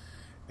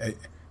 You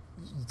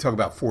talk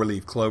about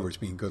 4-leaf clovers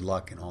being good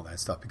luck and all that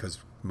stuff, because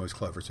most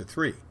clovers are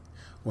 3.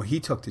 Well, he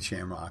took the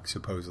shamrock,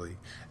 supposedly,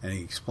 and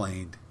he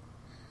explained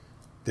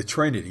the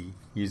Trinity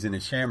using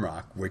a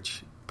shamrock,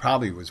 which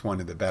probably was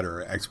one of the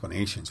better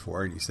explanations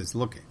for it. And he says,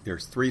 look,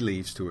 there's 3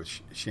 leaves to a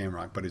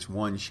shamrock, but it's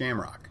one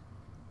shamrock.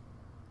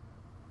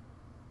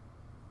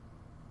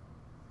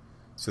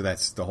 So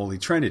that's the Holy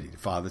Trinity, the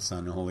Father,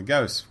 Son, and Holy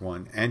Ghost.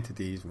 One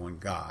entity, one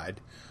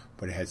God,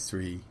 but it has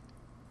three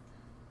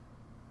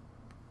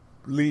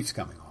leaves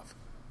coming off.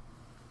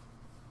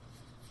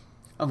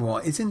 Oh, well,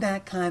 isn't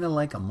that kind of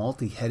like a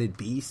multi-headed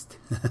beast?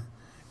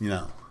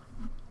 Don't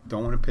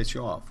want to piss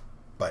you off,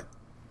 but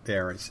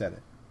there, I said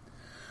it.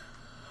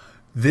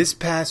 This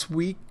past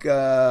week,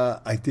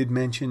 I did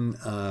mention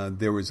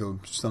there was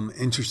some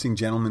interesting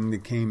gentleman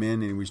that came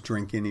in and he was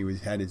drinking. He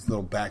had his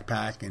little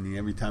backpack, and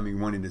every time he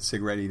wanted a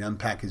cigarette, he'd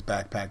unpack his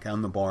backpack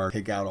on the bar,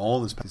 take out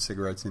all his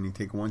cigarettes, and he'd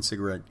take one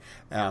cigarette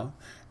out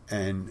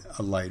and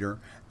a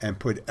lighter and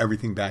put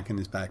everything back in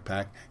his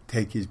backpack,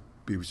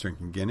 he was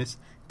drinking Guinness,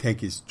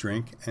 take his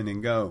drink, and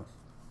then go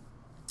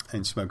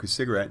and smoke a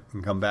cigarette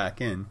and come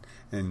back in.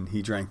 And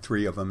he drank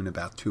 3 of them in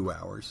about 2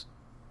 hours.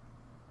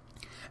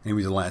 And he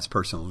was the last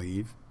person to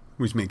leave.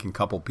 He was making a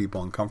couple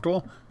people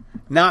uncomfortable.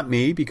 Not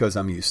me, because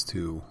I'm used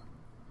to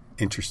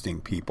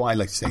interesting people. I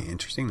like to say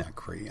interesting, not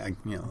crazy.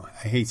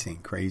 I hate saying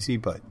crazy,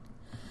 but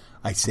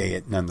I say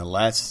it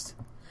nonetheless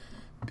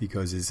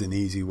because it's an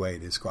easy way to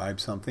describe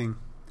something.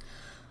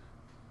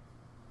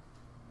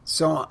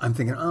 So I'm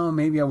thinking,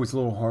 maybe I was a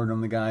little hard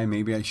on the guy.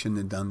 Maybe I shouldn't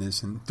have done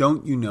this. And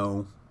don't you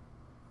know,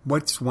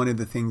 what's one of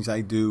the things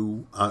I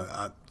do?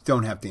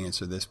 Don't have to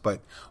answer this,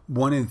 but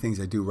one of the things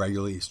I do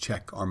regularly is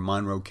check our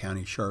Monroe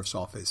County Sheriff's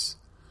Office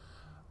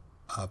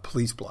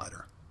police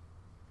blotter.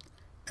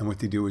 And what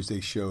they do is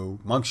they show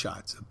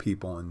mugshots of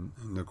people and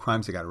the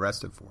crimes they got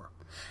arrested for.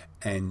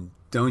 And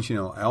don't you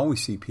know, I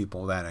always see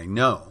people that I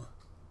know,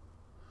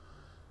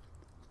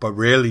 but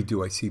rarely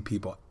do I see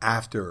people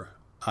after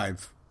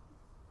I've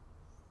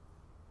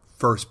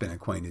first been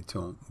acquainted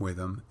with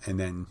them, and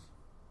then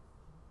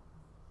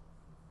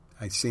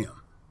I see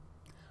them.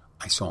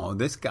 I saw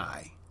this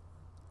guy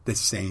the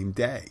same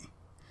day.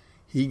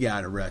 He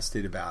got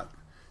arrested about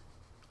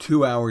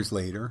 2 hours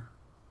later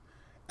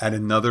at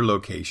another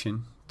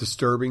location,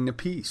 disturbing the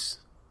peace.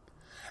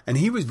 And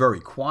he was very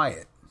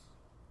quiet.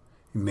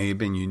 He may have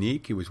been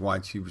unique. He was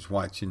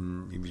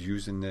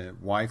using the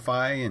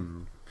Wi-Fi,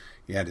 and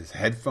he had his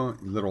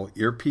little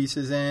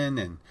earpieces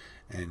in,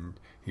 and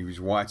he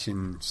was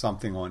watching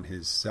something on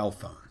his cell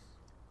phone.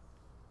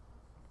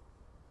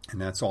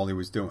 And that's all he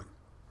was doing.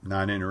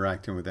 Not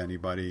interacting with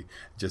anybody,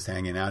 just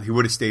hanging out. He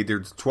would have stayed there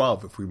till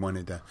 12 if we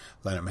wanted to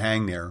let him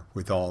hang there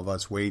with all of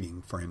us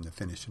waiting for him to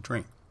finish the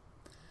drink.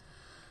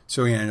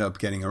 So he ended up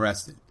getting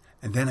arrested.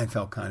 And then I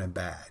felt kind of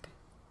bad.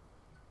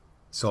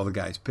 Saw the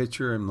guy's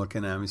picture and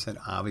looking at him, he said,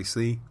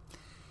 obviously,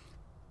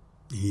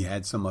 he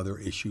had some other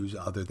issues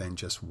other than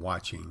just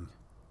watching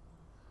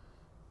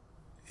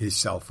his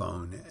cell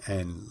phone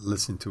and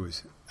listen to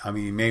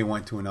he may have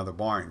went to another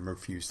bar and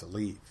refused to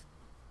leave.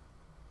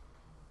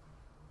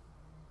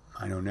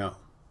 I don't know,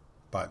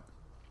 but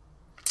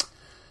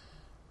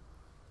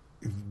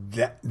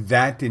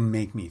that didn't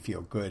make me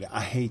feel good.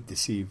 I hate to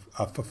see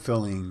a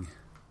fulfilling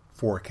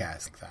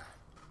forecast like that.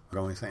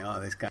 Going saying,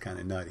 this guy's kind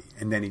of nutty.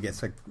 And then he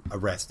gets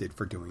arrested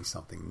for doing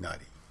something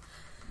nutty.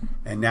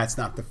 And that's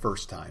not the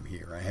first time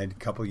here. I had a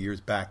couple of years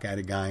back, I had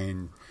a guy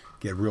and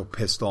get real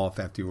pissed off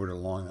after he ordered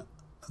Long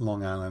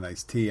Island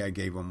iced tea. I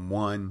gave him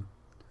 1.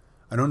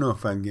 I don't know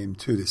if I gave him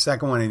 2. The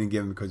second one I didn't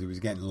give him because he was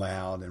getting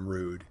loud and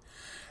rude.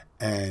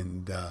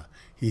 And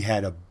he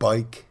had a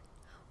bike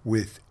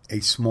with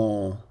a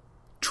small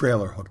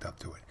trailer hooked up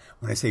to it.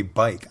 When I say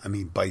bike, I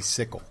mean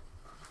bicycle,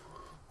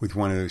 with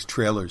one of those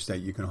trailers that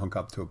you can hook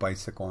up to a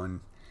bicycle.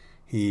 And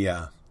he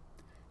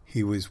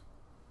was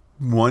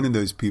one of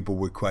those people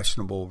with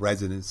questionable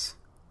residence,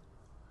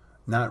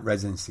 not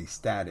residency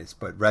status,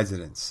 but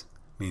residence.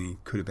 Meaning he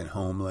could have been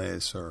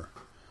homeless or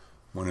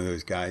one of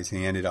those guys.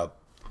 He ended up,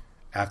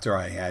 after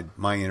I had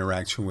my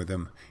interaction with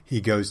him,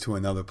 he goes to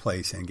another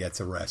place and gets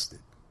arrested.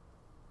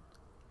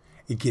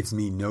 It gives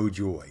me no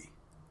joy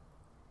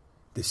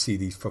to see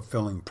these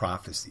fulfilling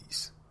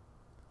prophecies.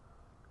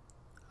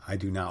 I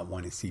do not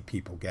want to see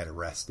people get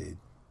arrested.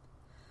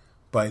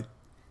 But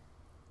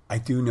I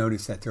do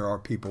notice that there are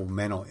people,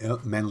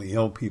 mentally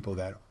ill people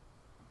that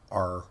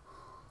are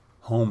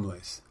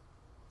homeless.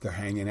 They're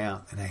hanging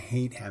out. And I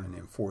hate having to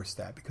enforce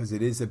that because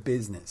it is a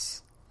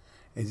business.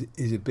 It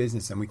is a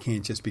business, and we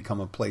can't just become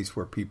a place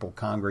where people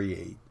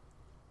congregate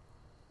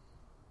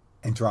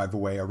and drive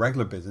away a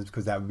regular business,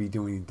 because that would be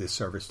doing a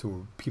disservice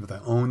to people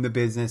that own the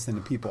business and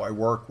the people I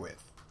work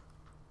with.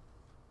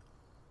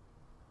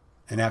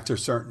 And after a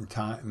certain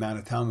amount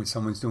of time, when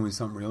someone's doing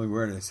something really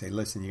weird, I say,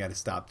 listen, you got to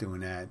stop doing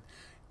that.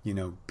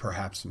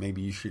 Perhaps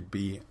maybe you should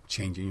be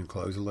changing your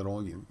clothes a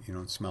little. You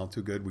don't smell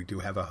too good. We do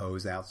have a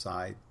hose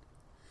outside.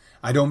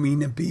 I don't mean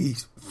to be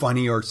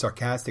funny or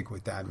sarcastic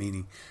with that,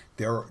 meaning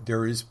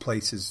there is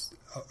places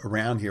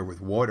around here with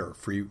water,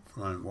 free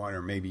running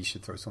water. Maybe you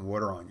should throw some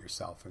water on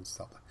yourself and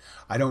stuff.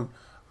 I don't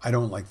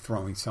like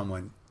throwing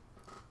someone,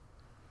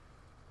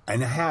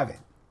 and I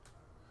haven't,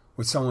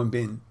 with someone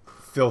being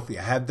filthy.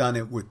 I have done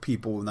it with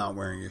people not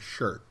wearing a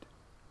shirt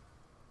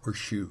or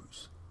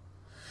shoes.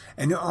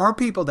 And there are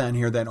people down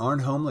here that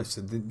aren't homeless.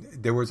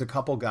 There was a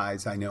couple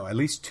guys I know, at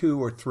least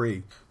 2 or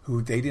 3,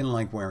 who they didn't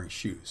like wearing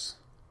shoes.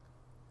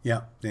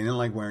 Yeah, they didn't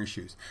like wearing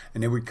shoes.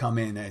 And they would come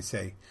in and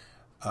say,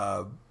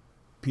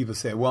 people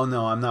say, well,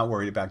 no, I'm not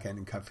worried about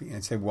getting cut feet. And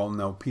I say, well,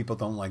 no, people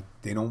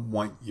they don't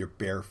want your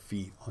bare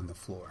feet on the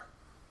floor.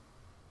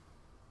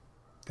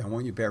 They don't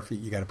want your bare feet.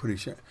 You got to put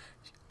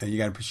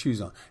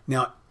shoes on.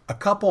 Now, a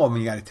couple of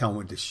them, you got to tell them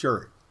with the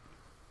shirt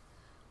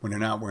when they're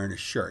not wearing a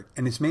shirt.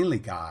 And it's mainly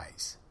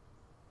guys.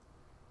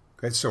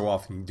 Because so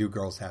often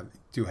girls have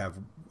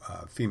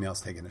females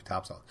taking their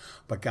tops off.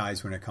 But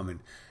guys, when they're coming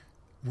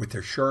with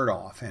their shirt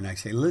off, and I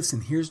say,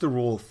 listen, here's the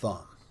rule of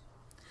thumb.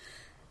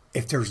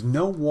 If there's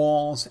no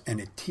walls and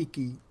a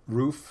tiki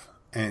roof,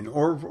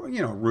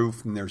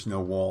 roof, and there's no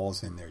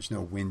walls and there's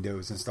no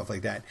windows and stuff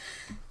like that,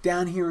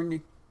 down here in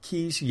the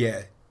Keys,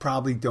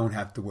 probably don't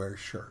have to wear a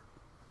shirt.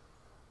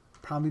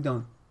 Probably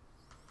don't.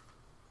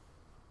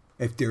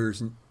 If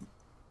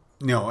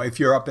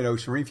you're up at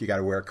Ocean Reef, you got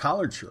to wear a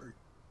collared shirt.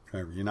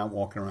 Remember, you're not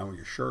walking around with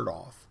your shirt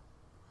off.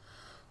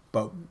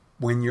 But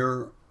when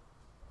you're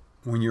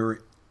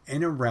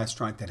in a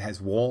restaurant that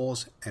has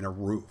walls and a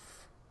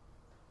roof,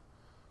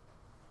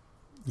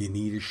 you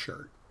need a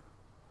shirt.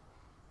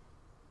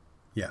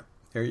 Yeah,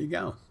 there you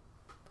go.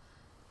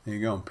 There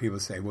you go. And people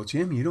say, well,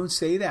 Jim, you don't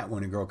say that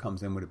when a girl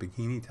comes in with a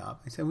bikini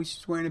top. I said, well,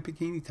 she's wearing a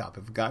bikini top.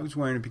 If a guy was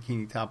wearing a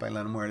bikini top, I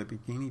let him wear the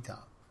bikini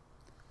top.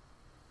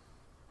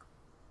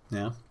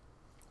 Now,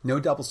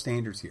 no double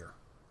standards here.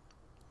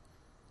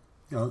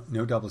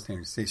 No double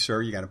standards. Say,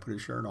 sir, you got to put a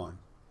shirt on.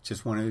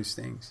 Just one of those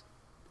things.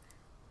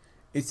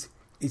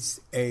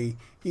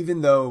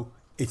 Even though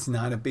it's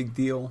not a big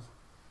deal,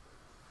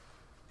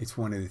 it's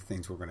one of the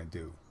things we're going to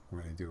do.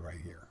 We're going to do right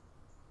here.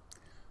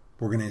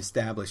 We're going to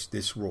establish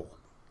this rule.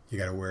 You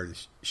got to wear the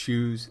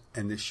shoes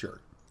and the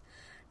shirt.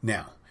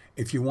 Now,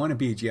 if you want to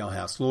be a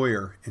jailhouse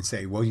lawyer and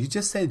say, well, you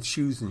just said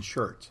shoes and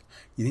shirts.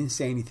 You didn't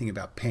say anything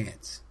about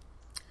pants.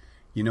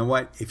 You know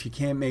what? If you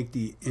can't make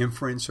the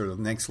inference or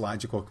the next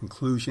logical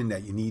conclusion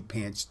that you need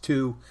pants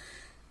too,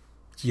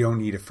 you don't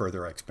need a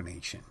further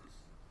explanation.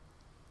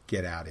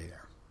 Get out of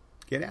there.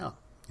 Get out,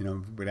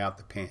 without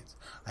the pants.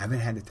 I haven't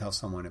had to tell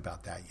someone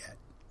about that yet.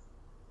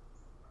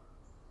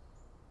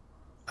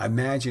 I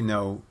imagine,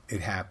 though,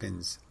 it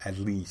happens at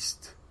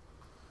least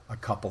a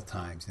couple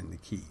times in the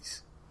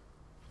Keys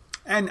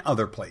and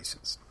other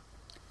places.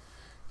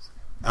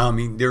 I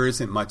mean, there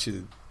isn't much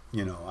of,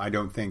 I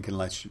don't think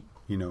unless,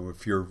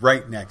 if you're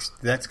right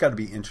next, that's got to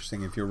be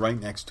interesting. If you're right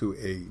next to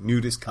a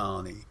nudist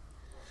colony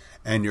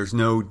and there's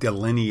no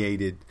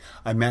delineated,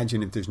 I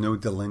imagine if there's no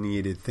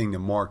delineated thing to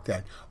mark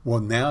that,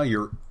 well, now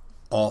you're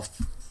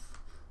off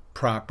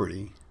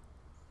property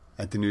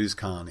at the nudist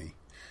colony.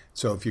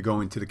 So if you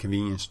go into the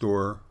convenience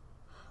store,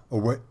 or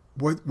what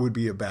would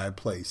be a bad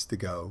place to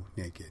go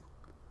naked?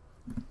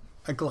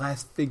 A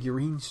glass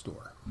figurine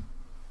store.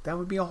 That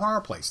would be a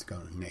horror place to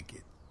go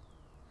naked.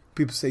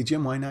 People say,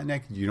 Jim, why not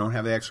naked? You don't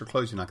have the extra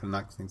clothes. You're not going to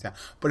knock things out.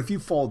 But if you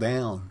fall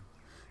down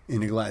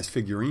in a glass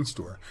figurine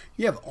store,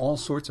 you have all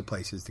sorts of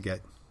places to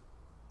get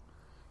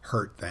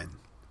hurt then.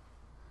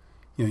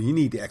 You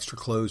need the extra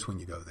clothes when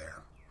you go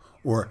there.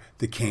 Or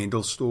the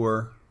candle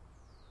store.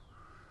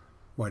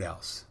 What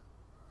else?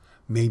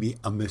 Maybe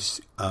a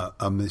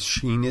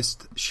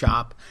machinist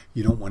shop.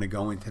 You don't want to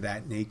go into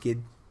that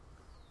naked.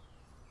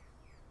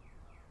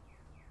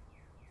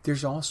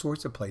 There's all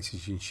sorts of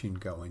places you shouldn't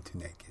go into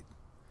naked.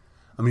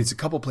 I mean, it's a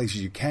couple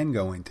places you can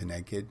go into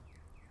naked,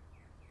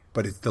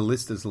 but the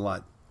list is a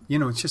lot.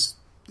 It's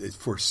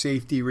for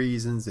safety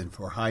reasons and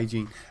for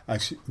hygiene.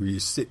 Actually, you're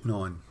sitting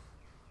on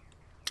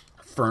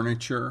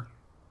furniture,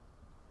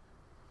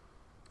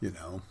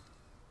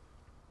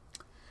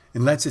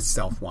 Unless it's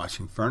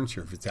self-washing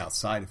furniture. If it's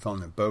outside, if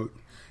on a boat.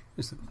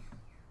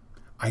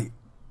 I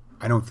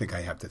don't think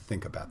I have to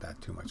think about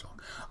that too much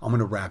longer. I'm going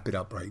to wrap it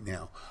up right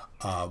now.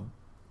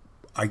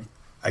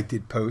 I do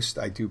post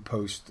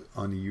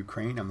on the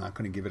Ukraine. I'm not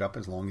going to give it up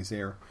as long as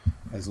they're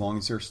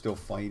still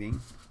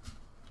fighting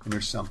and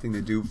there's something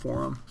to do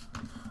for them.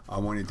 I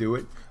want to do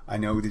it. I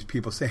know these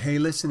people say, hey,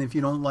 listen, if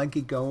you don't like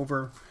it, go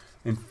over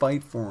and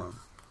fight for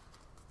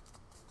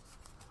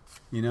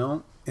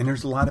them. And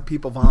there's a lot of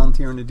people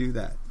volunteering to do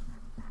that.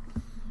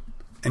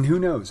 And who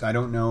knows? I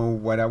don't know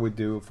what I would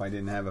do if I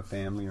didn't have a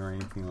family or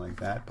anything like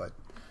that, but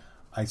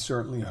I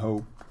certainly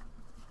hope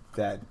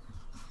that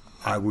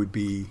I would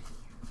be,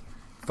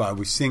 if I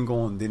was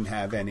single and didn't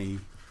have any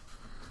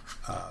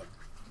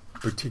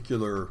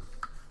particular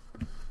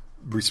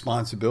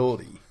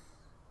responsibility,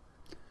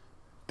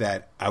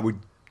 that I would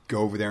go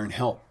over there and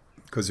help,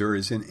 because there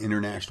is an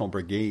international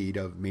brigade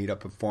made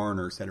up of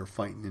foreigners that are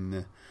fighting in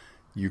the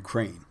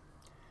Ukraine.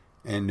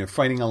 And they're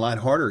fighting a lot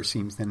harder, it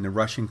seems, than the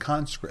Russian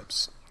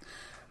conscripts.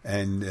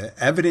 And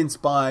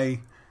evidenced by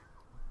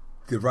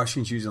the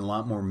Russians using a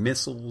lot more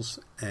missiles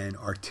and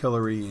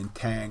artillery and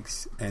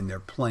tanks and their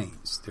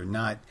planes. They're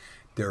not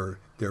their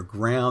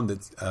ground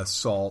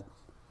assault.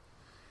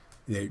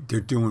 They're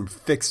doing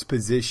fixed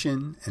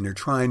position, and they're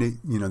trying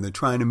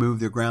to move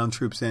their ground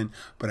troops in.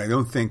 But I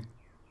don't think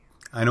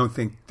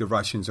the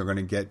Russians are going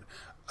to get.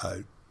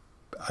 I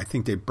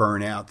think they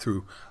burn out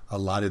through a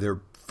lot of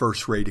their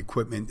first-rate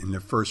equipment and their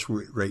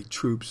first-rate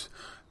troops.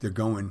 They're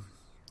going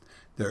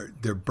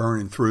they're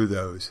burning through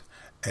those,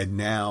 and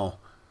now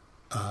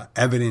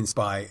evidenced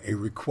by a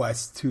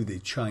request to the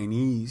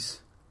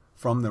Chinese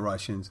from the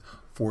Russians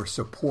for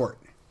support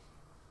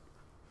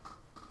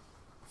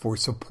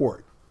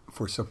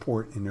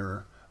in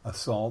their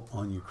assault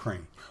on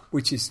Ukraine,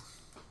 which is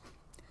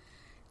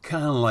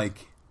kind of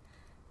like,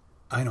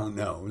 I don't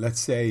know, let's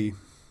say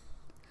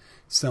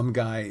some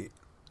guy,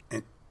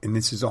 and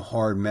this is a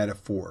hard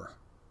metaphor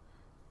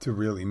to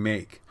really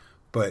make,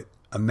 but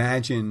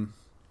imagine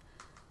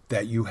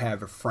that you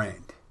have a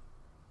friend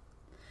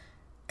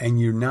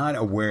and you're not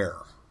aware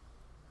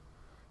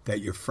that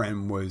your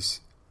friend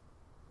was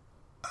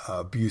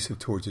abusive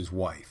towards his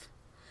wife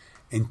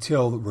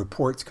until the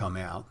reports come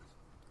out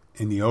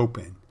in the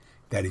open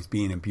that he's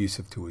being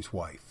abusive to his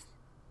wife.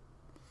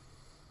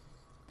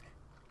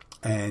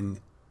 And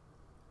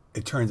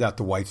it turns out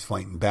the wife's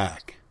fighting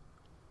back.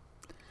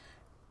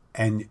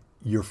 And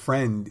your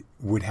friend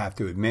would have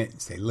to admit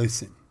and say,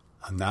 listen,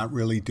 I'm not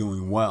really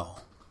doing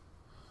well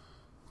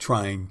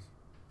trying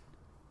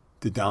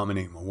to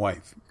dominate my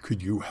wife.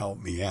 Could you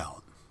help me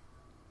out?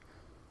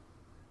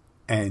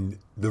 And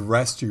the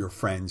rest of your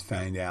friends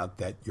find out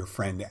that your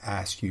friend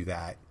asked you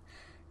that.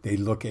 They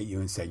look at you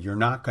and say, you're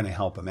not going to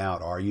help him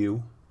out, are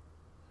you?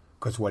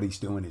 Because what he's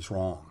doing is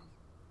wrong.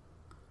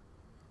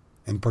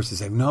 And the person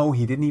says, no,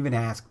 he didn't even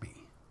ask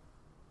me.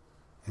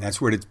 And that's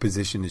where the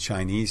position the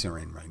Chinese are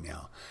in right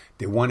now.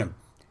 They want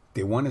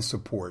to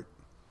support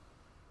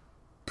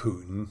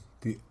Putin,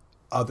 the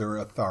other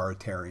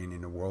authoritarian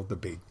in the world, the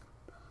big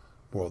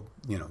world,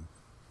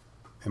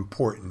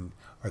 important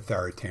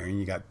authoritarian.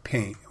 You got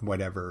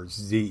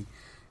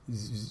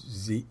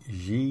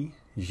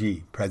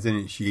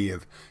President Xi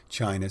of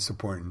China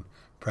supporting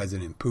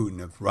President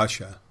Putin of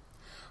Russia.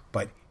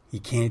 But he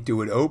can't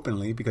do it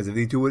openly, because if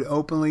they do it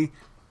openly,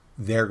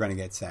 they're going to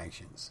get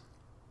sanctions.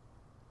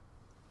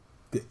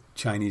 The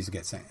Chinese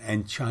get sanctions.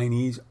 And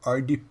Chinese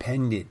are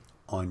dependent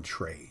on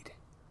trade.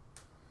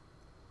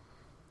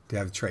 They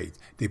have trade.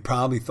 They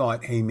probably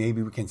thought, hey,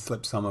 maybe we can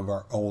slip some of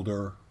our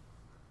older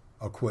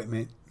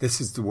equipment. This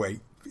is the way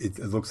it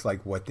looks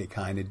like what they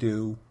kind of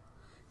do.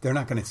 They're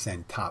not going to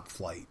send top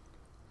flight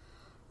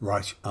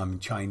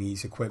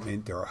Chinese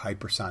equipment, there are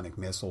hypersonic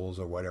missiles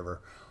or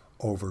whatever,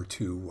 over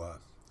to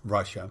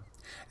Russia.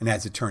 And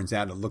as it turns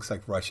out, it looks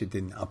like Russia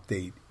didn't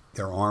update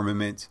their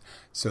armaments,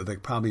 so they're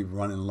probably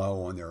running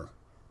low on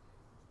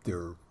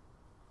their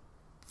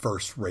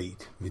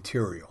first-rate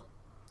material.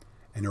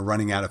 And they're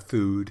running out of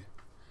food,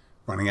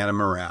 running out of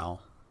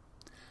morale.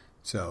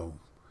 So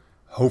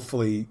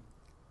hopefully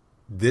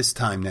this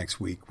time next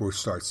week we'll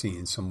start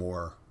seeing some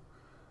more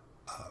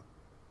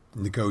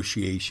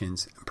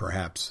negotiations, and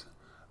perhaps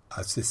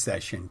a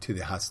cessation to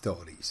the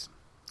hostilities.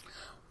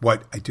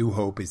 What I do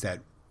hope is that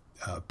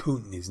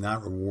Putin is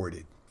not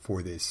rewarded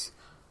for this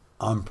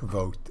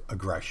unprovoked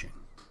aggression.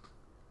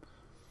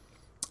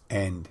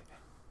 And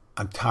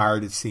I'm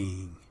tired of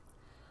seeing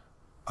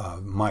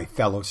my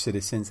fellow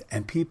citizens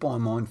and people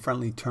I'm on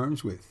friendly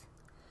terms with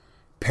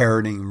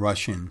parroting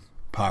Russian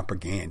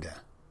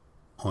propaganda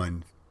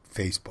on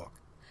Facebook.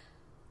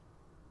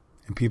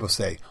 And people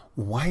say,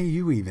 why are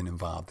you even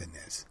involved in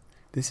this?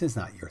 This is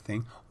not your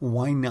thing.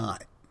 Why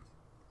not?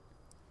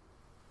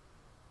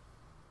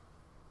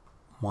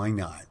 Why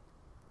not?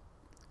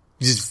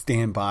 You just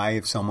stand by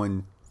if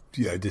someone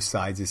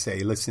decides to say,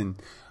 listen,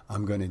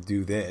 I'm going to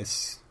do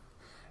this.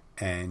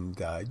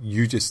 And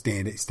you just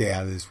stay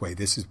out of this way.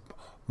 This is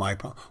my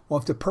problem.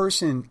 Well,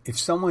 if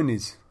someone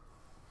is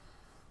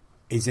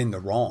in the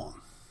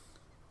wrong,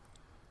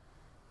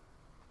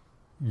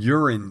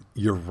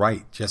 you're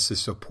right just to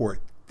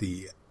support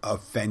the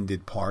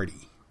offended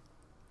party.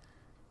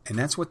 And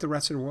that's what the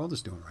rest of the world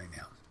is doing right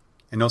now.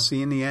 And they'll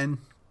see in the end,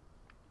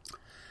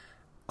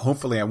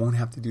 hopefully I won't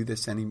have to do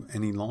this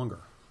any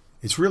longer.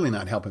 It's really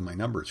not helping my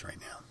numbers right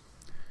now.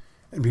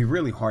 It'd be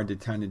really hard to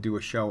kind of do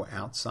a show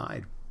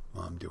outside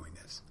while I'm doing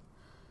this.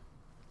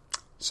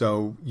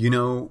 So,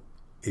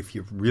 if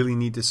you really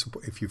need to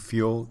support, if you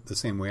feel the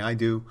same way I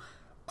do,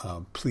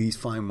 please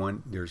find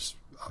one. There's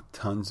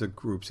tons of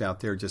groups out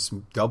there. Just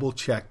double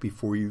check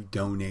before you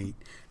donate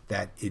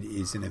that it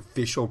is an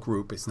official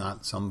group. It's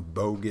not some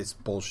bogus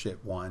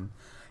bullshit one.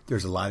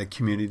 There's a lot of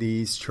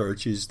communities,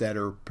 churches that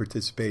are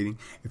participating.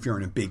 If you're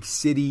in a big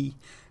city,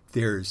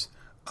 there's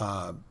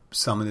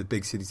some of the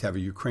big cities have a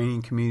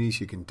Ukrainian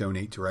communities you can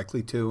donate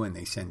directly to, and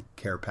they send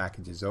care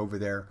packages over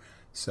there.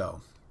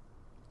 So,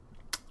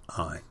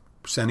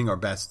 sending our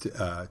best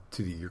to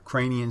the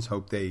Ukrainians.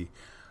 Hope they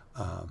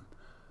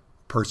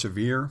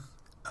persevere.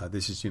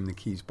 This is Jim the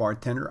Keys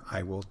Bartender.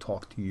 I will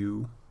talk to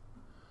you,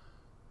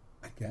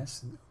 I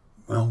guess.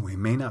 Well, we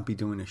may not be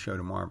doing a show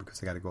tomorrow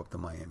because I got to go up to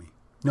Miami.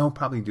 No,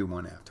 probably do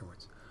one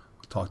afterwards.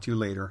 We'll talk to you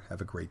later.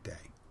 Have a great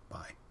day.